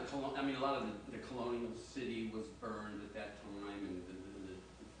lot of the colonial city was burned at that time, and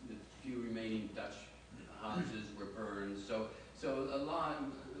the few remaining Dutch houses were burned. So there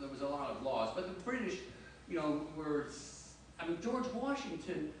was a lot of loss. But the British, George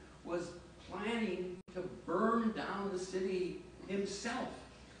Washington was planning to burn down the city himself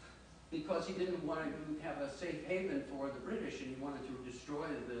because he didn't want to have a safe haven for the British, and he wanted to destroy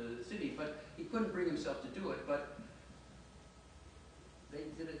the city. But he couldn't bring himself to do it. But they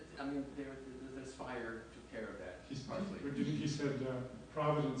did it. This fire took care of that. He said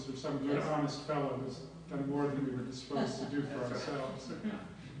Providence, or some good, honest fellow, has done more than we were disposed to do for ourselves.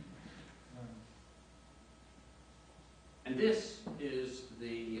 And this is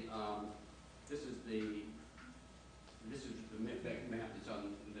the map that's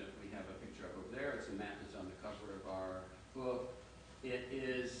on that we have a picture of over there. It's a map that's on the cover of our book. It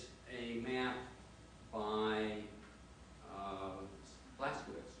is a map by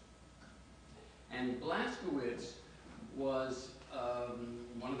Blaskowitz, and Blaskowitz was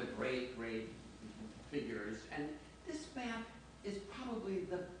one of the great figures. And this map is probably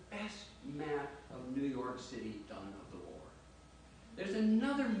the best map of New York City done of the war. There's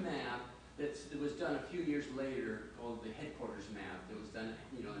another map that was done a few years later called the headquarters map that was done,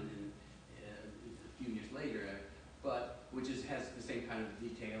 a few years later, but which has the same kind of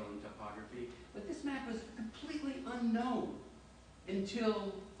detail and topography. But this map was completely unknown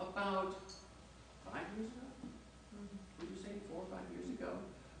until about 5 years ago. Would you say 4 or 5 years ago?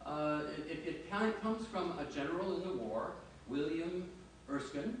 It kind of comes from a general in the war, William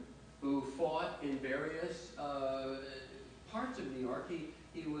Erskine, who fought in various parts of New York.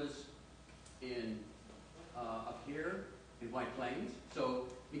 He was in up here in White Plains. So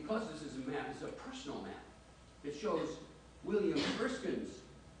because this is a map, it's a personal map. It shows William Erskine's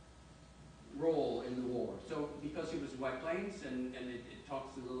role in the war. So because he was in White Plains, and it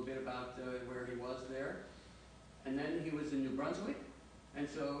talks a little bit about where he was there. And then he was in New Brunswick. And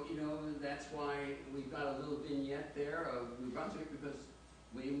so, that's why we've got a little vignette there of New Brunswick, because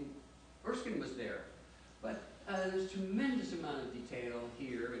William Erskine was there. But there's a tremendous amount of detail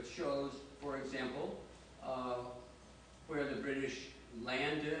here. It shows, for example, where the British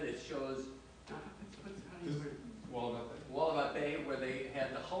landed. It shows Wallabout Bay, where they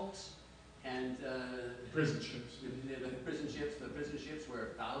had the hulks and prison ships. The prison ships where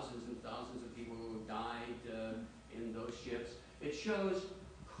thousands and thousands of people died in those ships. It shows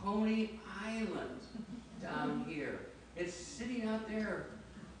Coney Island down here. It's sitting out there,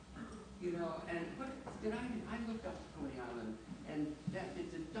 and what did I looked up Coney Island, and that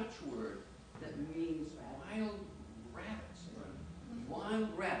it's a Dutch word that means wild rabbits.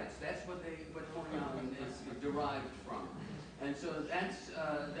 Wild rabbits. That's what Coney Island is derived from. And so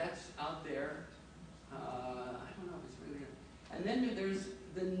that's out there. I don't know if it's really. And then there's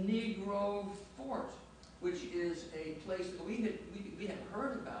the Negro Fort, which is a place that we had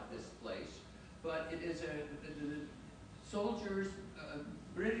heard about this place, but it is the soldiers,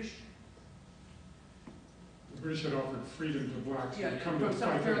 British. The British had offered freedom to blacks to come to from fight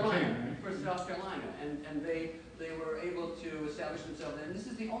South for the Carolina, king. for South Carolina, and they were able to establish themselves. And this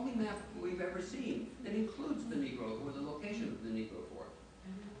is the only map we've ever seen that includes the Negro, or the location of the Negro Fort.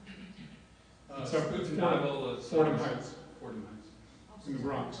 It's up at Fordham Heights. Fordham Heights. In the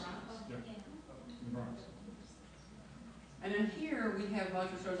Bronx. Yeah. In the Bronx. And then here we have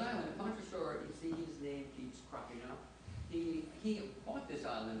Montresor's Island. And Montresor, you see his name keeps cropping up. He bought this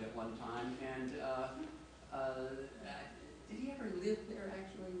island at one time, and did he ever live there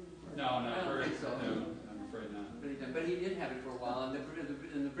actually? No, I don't think so. No, I'm afraid not. But he did have it for a while,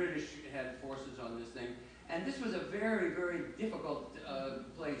 and the British had forces on this thing. And this was a very, very difficult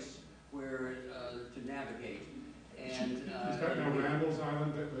place where to navigate. And Is that now Randall's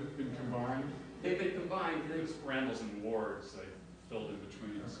Island that have been combined? They've been combined. It's Randall's and Ward's. They filled in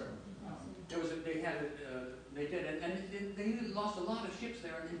between us. Okay. They did, and they lost a lot of ships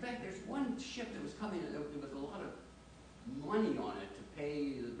there. And in fact, there's one ship that was coming, and there was a lot of money on it to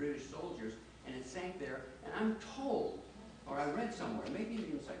pay the British soldiers, and it sank there. And I'm told, or I read somewhere, maybe in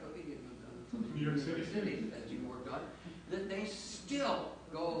the Encyclopedia of New York City that's being worked on, that they still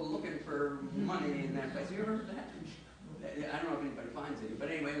go looking for money in that place. Have you ever heard of that? I don't know if anybody finds any, but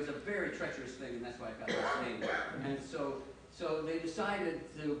anyway, it was a very treacherous thing, and that's why I got this name. And so they decided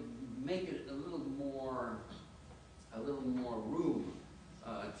to make it a little more a little more room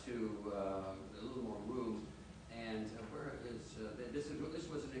and where is this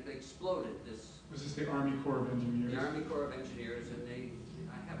was an exploded this. Was this the Army Corps of Engineers? The Army Corps of Engineers, and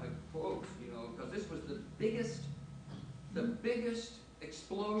I have a quote, you know, because this was the biggest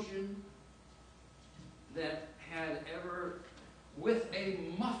explosion that had ever, with a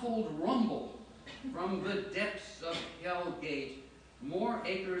muffled rumble from the depths of Hell Gate, more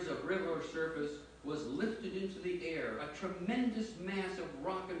acres of river surface was lifted into the air, a tremendous mass of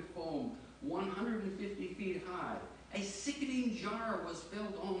rock and foam, 150 feet high. A sickening jar was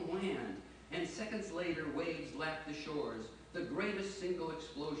felt on land, and seconds later waves lapped the shores. The greatest single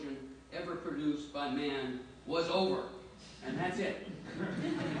explosion ever produced by man was over. And that's it.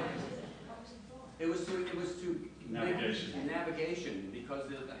 It was to navigation, because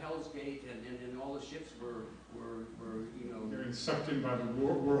the Hell's Gate and all the ships were you know, they're sucked in by the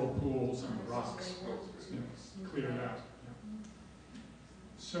whirlpools and the rocks, you know, cleared out. Yeah.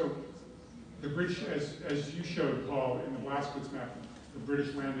 So the British, as you showed, Paul, in the Blaskowitz map, the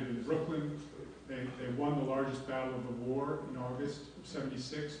British landed in Brooklyn. They won the largest battle of the war in August of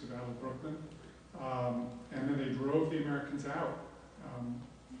 '76, the Battle of Brooklyn. And then they drove the Americans out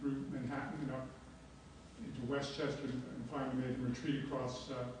through Manhattan, you know, into Westchester, and finally made them retreat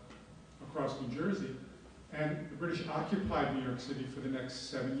across New Jersey. And the British occupied New York City for the next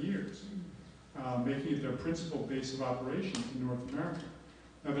 7 years, making it their principal base of operations in North America.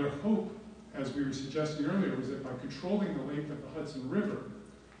 Now their hope, as we were suggesting earlier, was that by controlling the length of the Hudson River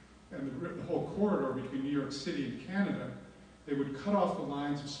and the whole corridor between New York City and Canada, they would cut off the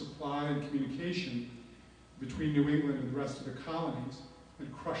lines of supply and communication between New England and the rest of the colonies and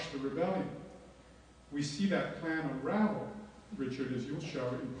crush the rebellion. We see that plan unravel, Richard, as you'll show,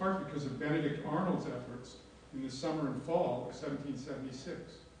 in part because of Benedict Arnold's efforts in the summer and fall of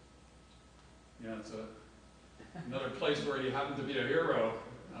 1776. Yeah, it's another place where you happen to be a hero.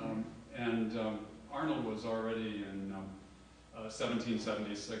 Arnold was already in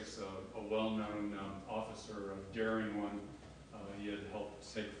 1776 a well-known officer, a daring one. He had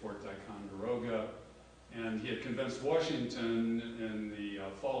helped take Fort Ticonderoga, and he had convinced Washington in the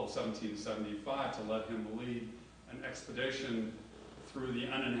fall of 1775 to let him lead an expedition through the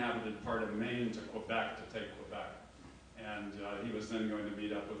uninhabited part of Maine to Quebec to take Quebec. And he was then going to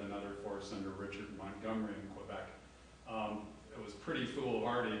meet up with another force under Richard Montgomery in Quebec. It was pretty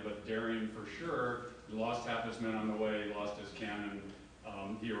foolhardy, but daring for sure. He lost half his men on the way, he lost his cannon.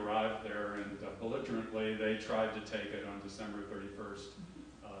 He arrived there, and belligerently they tried to take it on December 31st,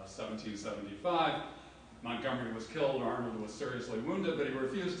 1775. Montgomery was killed, Arnold was seriously wounded, but he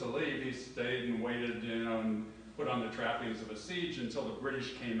refused to leave. He stayed and waited, you know, and put on the trappings of a siege until the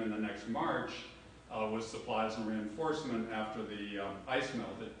British came in the next March with supplies and reinforcement after the ice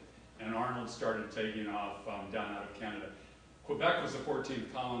melted, and Arnold started taking off down out of Canada. Quebec was the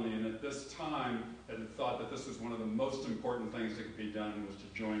 14th colony, and at this time, it had thought that this was one of the most important things that could be done, was to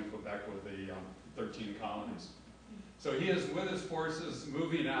join Quebec with the 13 colonies. So he is with his forces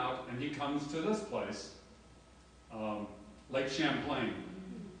moving out, and he comes to this place, Lake Champlain.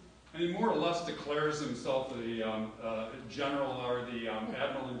 And he more or less declares himself the general or the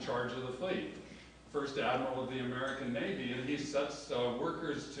admiral in charge of the fleet, first admiral of the American Navy, and he sets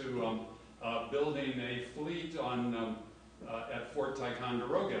workers to building a fleet on at Fort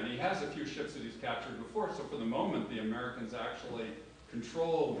Ticonderoga. And he has a few ships that he's captured before, so for the moment the Americans actually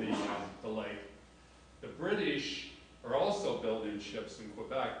control the lake. The British are also building ships in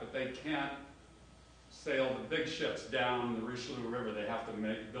Quebec, but they can't sail the big ships down the Richelieu River. They have to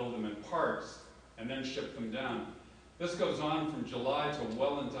build them in parts and then ship them down. This goes on from July to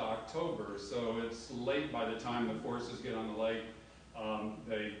well into October, so it's late by the time the forces get on the lake.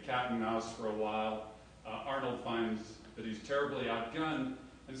 They cat and mouse for a while. Arnold finds that he's terribly outgunned,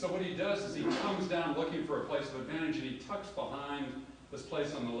 and so what he does is he comes down looking for a place of advantage, and he tucks behind this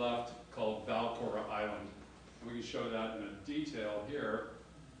place on the left called Valcour Island. And we can show that in a detail here.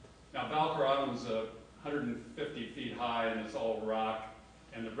 Now, Valcour Island is 150 feet high, and it's all rock,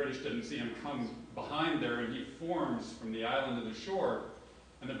 and the British didn't see him come behind there, and he forms from the island to the shore,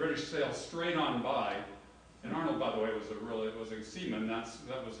 and the British sail straight on by. And Arnold, by the way, was a seaman. That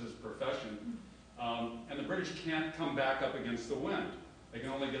was his profession. And the British can't come back up against the wind. They can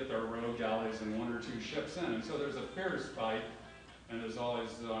only get their row galleys and one or two ships in. And so there's a fierce fight, and as always,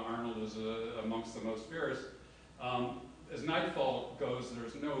 Arnold is amongst the most fierce. As nightfall goes,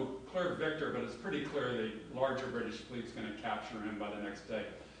 there's no clear victor, but it's pretty clear the larger British fleet's going to capture him by the next day.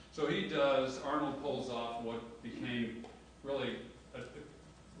 So he does. Arnold pulls off what became really a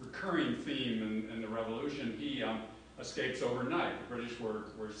recurring theme in the Revolution. He escapes overnight. The British were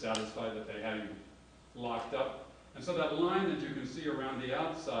satisfied that they had him locked up. And so that line that you can see around the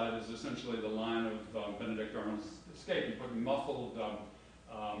outside is essentially the line of Benedict Arnold's escape. He put muffled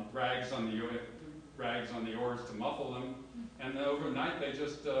rags on the oars to muffle them, and overnight they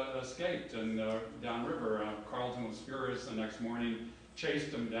just escaped and downriver. Carleton was furious the next morning, chased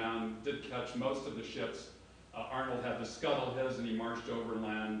him down, did catch most of the ships. Arnold had to scuttle his, and he marched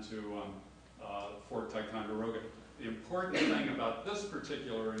overland to Fort Ticonderoga. The important thing about this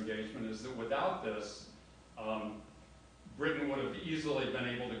particular engagement is that without this, Britain would have easily been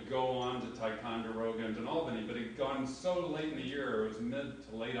able to go on to Ticonderoga and to Albany, but it had gone so late in the year, it was mid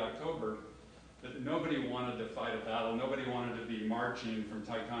to late October, that nobody wanted to fight a battle. Nobody wanted to be marching from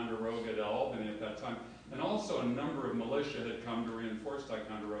Ticonderoga to Albany at that time. And also a number of militia had come to reinforce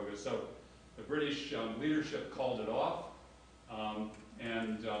Ticonderoga. So the British leadership called it off,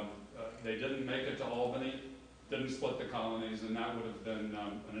 and they didn't make it to Albany, didn't split the colonies, and that would have been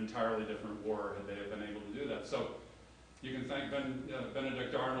an entirely different war had they been able to do that. So you can thank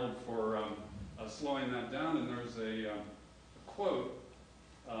Benedict Arnold for slowing that down, and there's a quote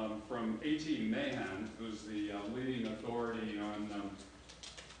from A.T. Mahan, who's the leading authority on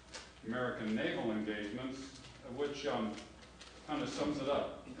American naval engagements, which kind of sums it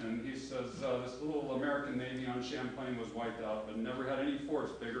up. And he says, this little American Navy on Champlain was wiped out, but never had any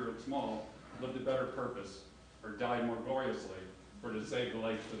force, big or small, lived a better purpose, or died more gloriously, for to save the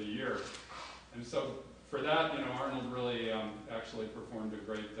lake for the year. And so for that, Arnold really actually performed a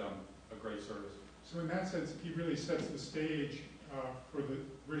great service. So in that sense, he really sets the stage for the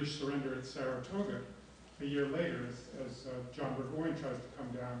British surrender at Saratoga a year later, as John Burgoyne tries to come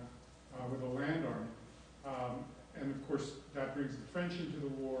down with a land army. And of course, that brings the French into the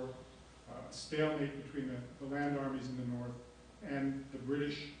war, a stalemate between the land armies in the north, and the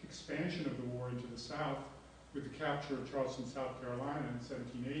British expansion of the war into the south with the capture of Charleston, South Carolina in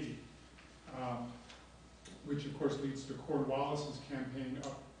 1780, which of course leads to Cornwallis's campaign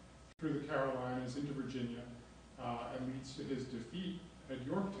up through the Carolinas into Virginia, and leads to his defeat at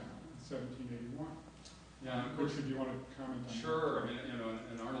Yorktown in 1781. Yeah, of course. Richard, do you want to comment on Sure. I mean,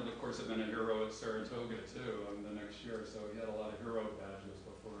 and Arnold, of course, had been a hero at Saratoga too the next year, so he had a lot of hero badges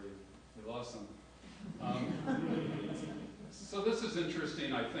before he lost them. So this is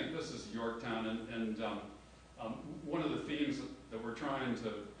interesting. I think this is Yorktown, and one of the themes that we're trying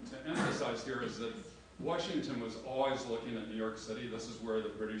to emphasize here is that Washington was always looking at New York City. This is where the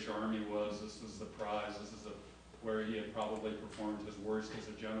British Army was. This was the prize. This is where he had probably performed his worst as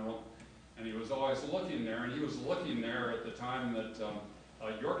a general. And he was always looking there, and he was looking there at the time that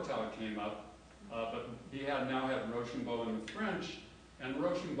Yorktown came up, but he now had Rochambeau and the French, and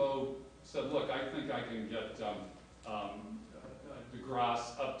Rochambeau said, look, I think I can get de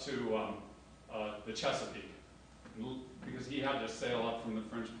Grasse up to the Chesapeake, because he had to sail up from the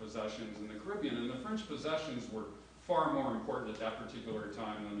French possessions in the Caribbean, and the French possessions were far more important at that particular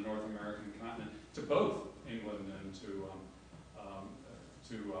time than the North American continent, to both England and to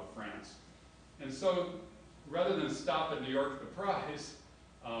France. And so, rather than stop at New York the prize,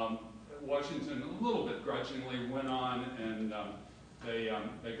 Washington, a little bit grudgingly, went on and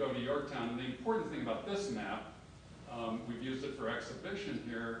they go to Yorktown. And the important thing about this map, we've used it for exhibition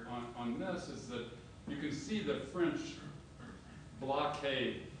here on this, is that you can see the French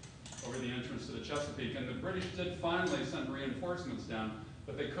blockade over the entrance to the Chesapeake, and the British did finally send reinforcements down,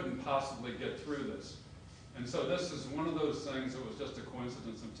 but they couldn't possibly get through this. And so this is one of those things that was just a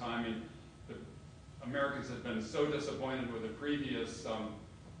coincidence of timing. The Americans had been so disappointed with the previous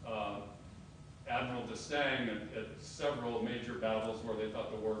Admiral d'Estaing at several major battles where they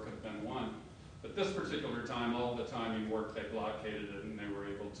thought the war could have been won. But this particular time, all the timing worked, they blockaded it, and they were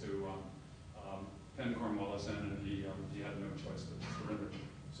able to pen Cornwallis in, and he had no choice but to surrender.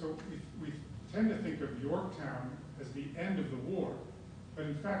 So we tend to think of Yorktown as the end of the war, but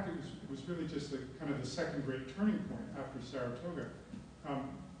in fact it was really just kind of the second great turning point after Saratoga.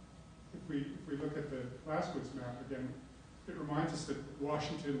 If we look at the Glasswoods map again, it reminds us that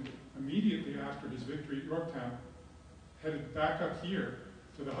Washington, immediately after his victory at Yorktown, headed back up here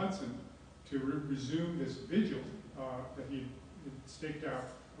to the Hudson to resume this vigil that he had staked out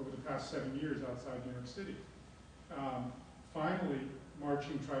over the past 7 years outside New York City. Finally,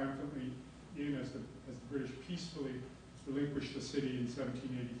 marching triumphantly in as the British peacefully relinquished the city in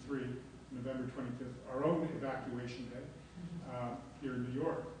 1783, November 25th, our own evacuation day here in New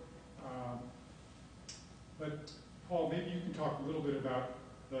York. But Paul, maybe you can talk a little bit about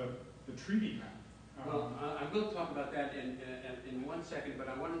the treaty map. Well, I will talk about that in 1 second, but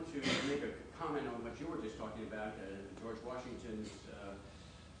I wanted to make a comment on what you were just talking about, George Washington's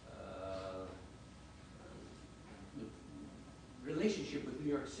relationship relationship with New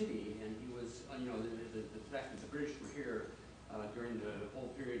York City, and he was, the fact that the British were here during the whole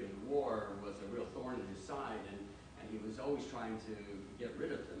period of the war was a real thorn in his side, and he was always trying to get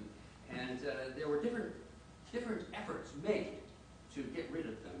rid of them. And there were different efforts made to get rid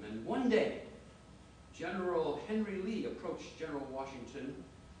of them. And one day, General Henry Lee approached General Washington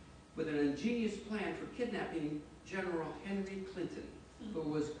with an ingenious plan for kidnapping General Henry Clinton, who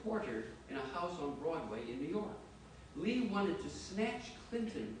was quartered in a house on Broadway in New York. Lee wanted to snatch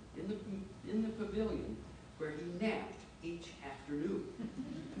Clinton in the pavilion where he napped each afternoon.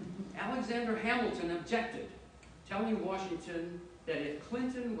 Alexander Hamilton objected, telling Washington that if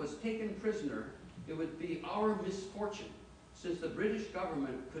Clinton was taken prisoner, it would be our misfortune, since the British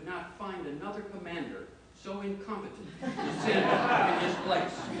government could not find another commander so incompetent to send in his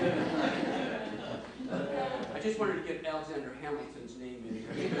place. I just wanted to get Alexander Hamilton's name in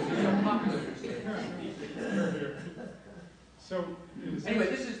here because he's a popular newspaper. So, anyway,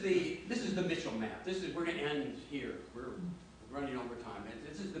 this is the Mitchell map. We're going to end here. We're running over time.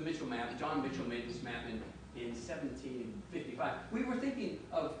 This is the Mitchell map. John Mitchell made this map in 1755. We were thinking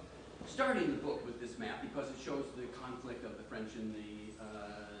of starting the book with this map because it shows the conflict of the French and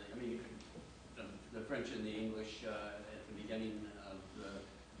the French and the English at the beginning of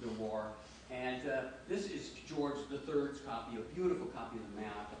the war. And this is George III's copy, a beautiful copy of the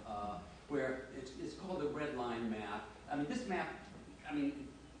map, where it's called the Red Line map. This map,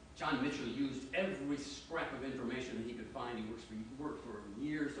 John Mitchell used every scrap of information that he could find. He worked for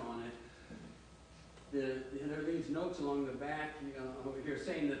years on it. There are these notes along the back over here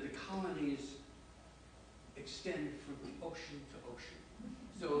saying that the colonies extend from ocean to ocean.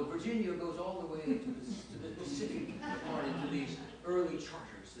 So Virginia goes all the way to the Pacific, according to these early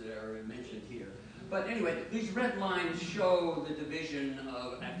charters that are mentioned here. But anyway, these red lines show the division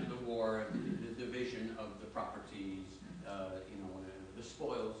of, after the war, the division of the properties, the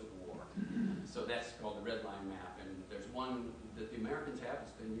spoils of war. So that's called the Red Line map. And there's one that the Americans have.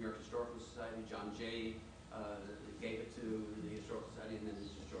 It's the New York Historical Society. John Jay gave it to the Historical Society, and then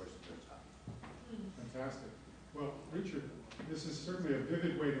this is George III's copy. Fantastic. Well, Richard, this is certainly a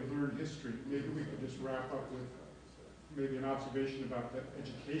vivid way to learn history. Maybe we could just wrap up with maybe an observation about the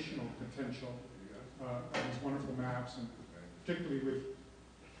educational potential of these wonderful maps, and particularly with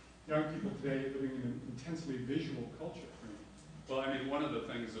young people today living in an intensely visual culture. Well, one of the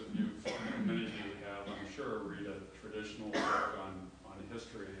things that many of you have, I'm sure, read a traditional book on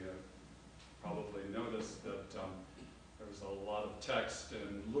history, probably noticed that there's a lot of text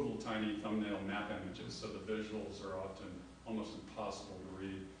and little tiny thumbnail map images, so the visuals are often almost impossible to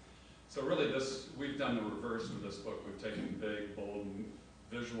read. So really we've done the reverse with this book. We've taken big, bold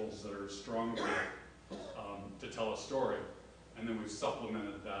visuals that are strong to tell a story, and then we've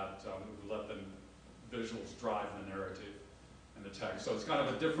supplemented that, we've let the visuals drive the narrative and the text. So it's kind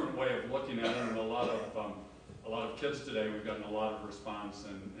of a different way of looking at it, and a lot of kids today, we've gotten a lot of response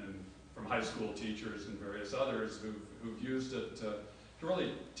and from high school teachers and various others who've used it to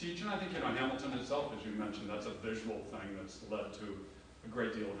really teach. And I think, Hamilton itself, as you mentioned, that's a visual thing that's led to a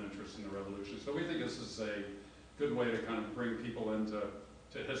great deal of interest in the Revolution. So we think this is a good way to kind of bring people into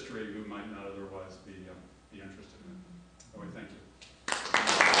history who might not otherwise be interested in it. So we thank you.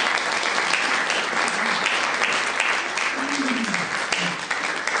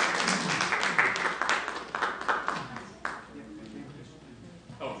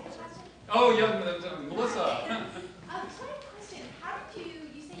 Oh, yeah, Melissa. So I have a question. How did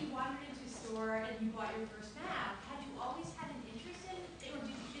you say you wandered into a store and you bought your first map? Had you always had an interest in it, or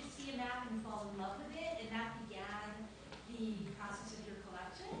did you just see a map and fall in love with it, and that began the process of your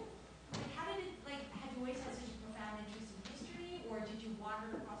collection? How did it, had you always had such a profound interest in history, or did you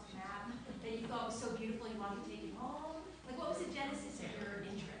wander across a map that you thought was so beautiful you wanted to take it home? What was the genesis of your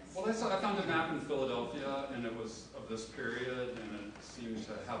interest? Well, I found a map in Philadelphia, and it was of this period, and it seemed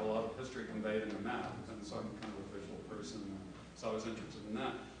to have a lot of history conveyed in the map, and so I'm kind of a visual person, so I was interested in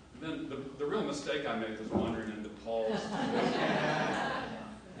that. And then the real mistake I made was wandering into Paul's,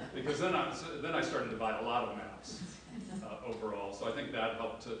 because then I started to buy a lot of maps overall, so I think that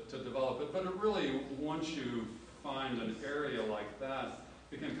helped to develop it. But it really, once you find an area like that,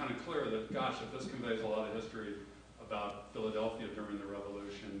 it became kind of clear that, gosh, if this conveys a lot of history about Philadelphia during the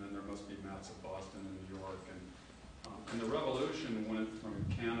Revolution, then there must be maps of Boston and New York. And the Revolution went from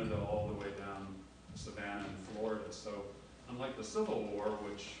Canada all the way down to Savannah and Florida. So unlike the Civil War,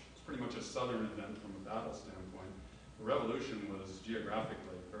 which is pretty much a southern event from a battle standpoint, the Revolution was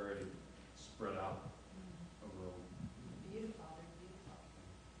geographically very spread out overall. Beautiful, very beautiful.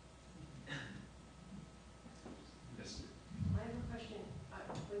 Yes. I have a question. I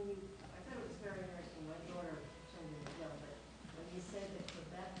thought it was very interesting. My daughter told me to know, but when you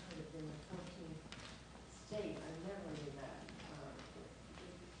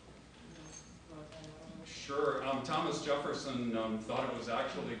Sure. Thomas Jefferson thought it was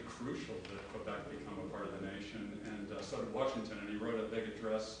actually crucial that Quebec become a part of the nation, and so did Washington, and he wrote a big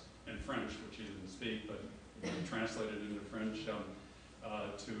address in French, which he didn't speak, but he translated into French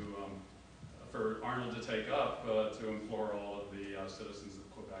for Arnold to take up, to implore all of the citizens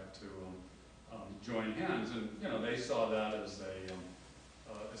of Quebec to join hands. And, you know, they saw that as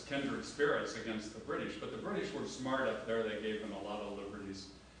as kindred spirits against the British, but the British were smart up there. They gave them a lot of liberties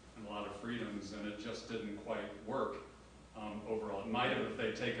and a lot of freedoms, and it just didn't quite work overall. It might have if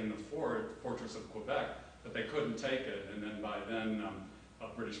they'd taken the fortress of Quebec, but they couldn't take it, and then by then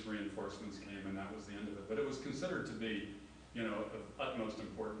British reinforcements came, and that was the end of it. But it was considered to be, you know, of utmost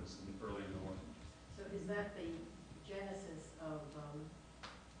importance early in the war. So is that the genesis of,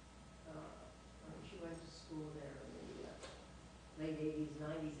 she went to school there in the late 80s,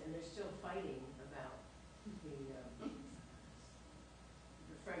 90s, and they're still fighting about the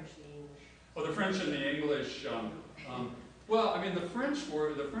French, the English. Oh, the French and the English. Well, I mean, the French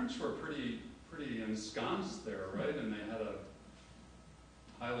were pretty ensconced there, right? And they had a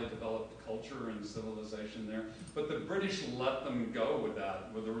highly developed culture and civilization there. But the British let them go with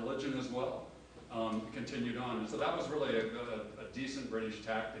that, with the religion as well. Continued on, and so that was really a decent British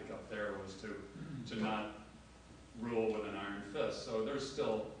tactic up there, was to not rule with an iron fist. So there's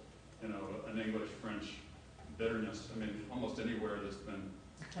still, you know, an English-French bitterness. I mean, almost anywhere there's been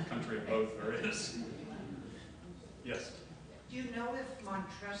a country of both, there is. Yes? Do you know if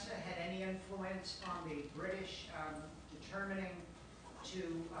Montressa had any influence on the British determining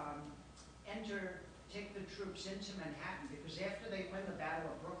to take the troops into Manhattan? Because after they win the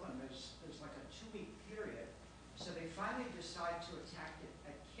Battle of Brooklyn, there's like a 2-week period. So they finally decide to attack it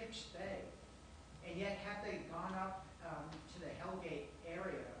at Kip's Bay. And yet, had they gone up to the Hellgate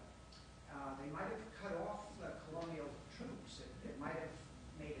area, they might have cut off the colonial troops. It might have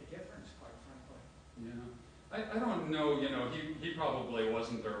made a difference, quite frankly. Yeah. I don't know, you know, he probably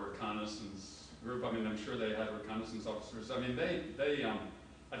wasn't their reconnaissance group. I mean, I'm sure they had reconnaissance officers. I mean,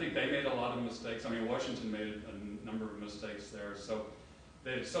 I think they made a lot of mistakes. I mean, Washington made a number of mistakes there. So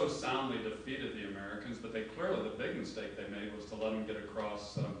they had so soundly defeated the Americans, but clearly the big mistake they made was to let them get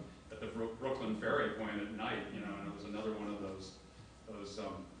across at the Brooklyn Ferry point at night, you know, and it was another one of those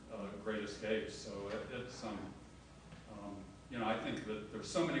great escapes. So it's you know, I think that there's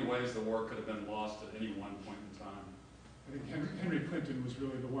so many ways the war could have been lost at any one point in time. I think Henry Clinton was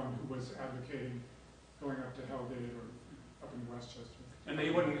really the one who was advocating going up to Hellgate or up in Westchester. And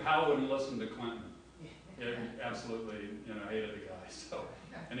Howe wouldn't listen to Clinton. He absolutely, you know, hated the guy. So,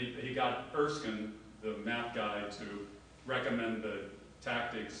 and he got Erskine, the map guy, to recommend the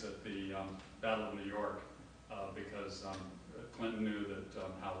tactics at the Battle of New York because Clinton knew that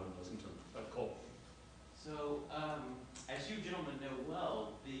Howe wouldn't listen to him. Cole. So, as you gentlemen know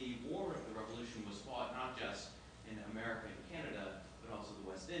well, the War of the Revolution was fought not just in America and Canada, but also the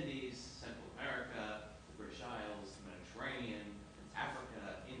West Indies, Central America, the British Isles, the Mediterranean,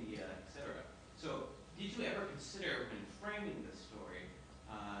 Africa, India, etc. So, did you ever consider, when framing this story,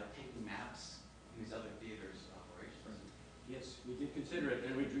 taking maps from these other theaters of operations? Yes, we did consider it,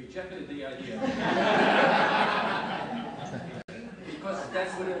 and we rejected the idea. Because that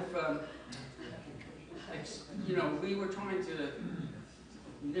would have, you know, we were trying to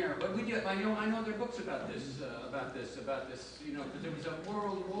narrow, but we did. I know there are books about this, you know, because it was a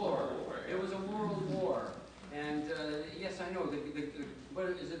world war. It was a world war, and yes, I know. What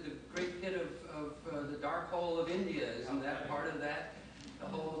is it? The great pit of the dark hole of India, isn't that part of that? The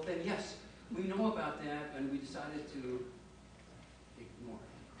whole thing. Yes, we know about that, and we decided to ignore.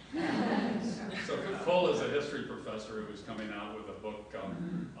 So Cole is a history professor who's coming out with a book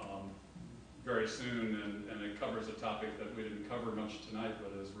very soon, and it covers a topic that we didn't cover much tonight,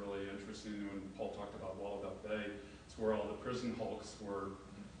 but is really interesting. When Paul talked about Wallabout Bay, it's where all the prison hulks were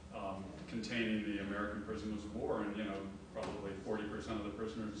containing the American prisoners of war, and you know, probably 40% of the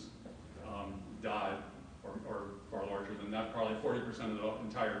prisoners died, or far larger than that. Probably 40% of the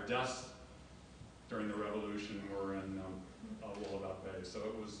entire deaths during the Revolution were in Wallabout Bay. So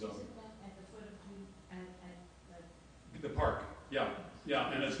it was At the foot of the park.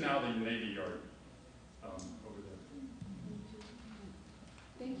 Yeah, and it's now the Navy Yard over there.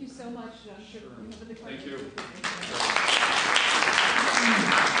 Thank you so much. Sure. Have a good Thank question. you.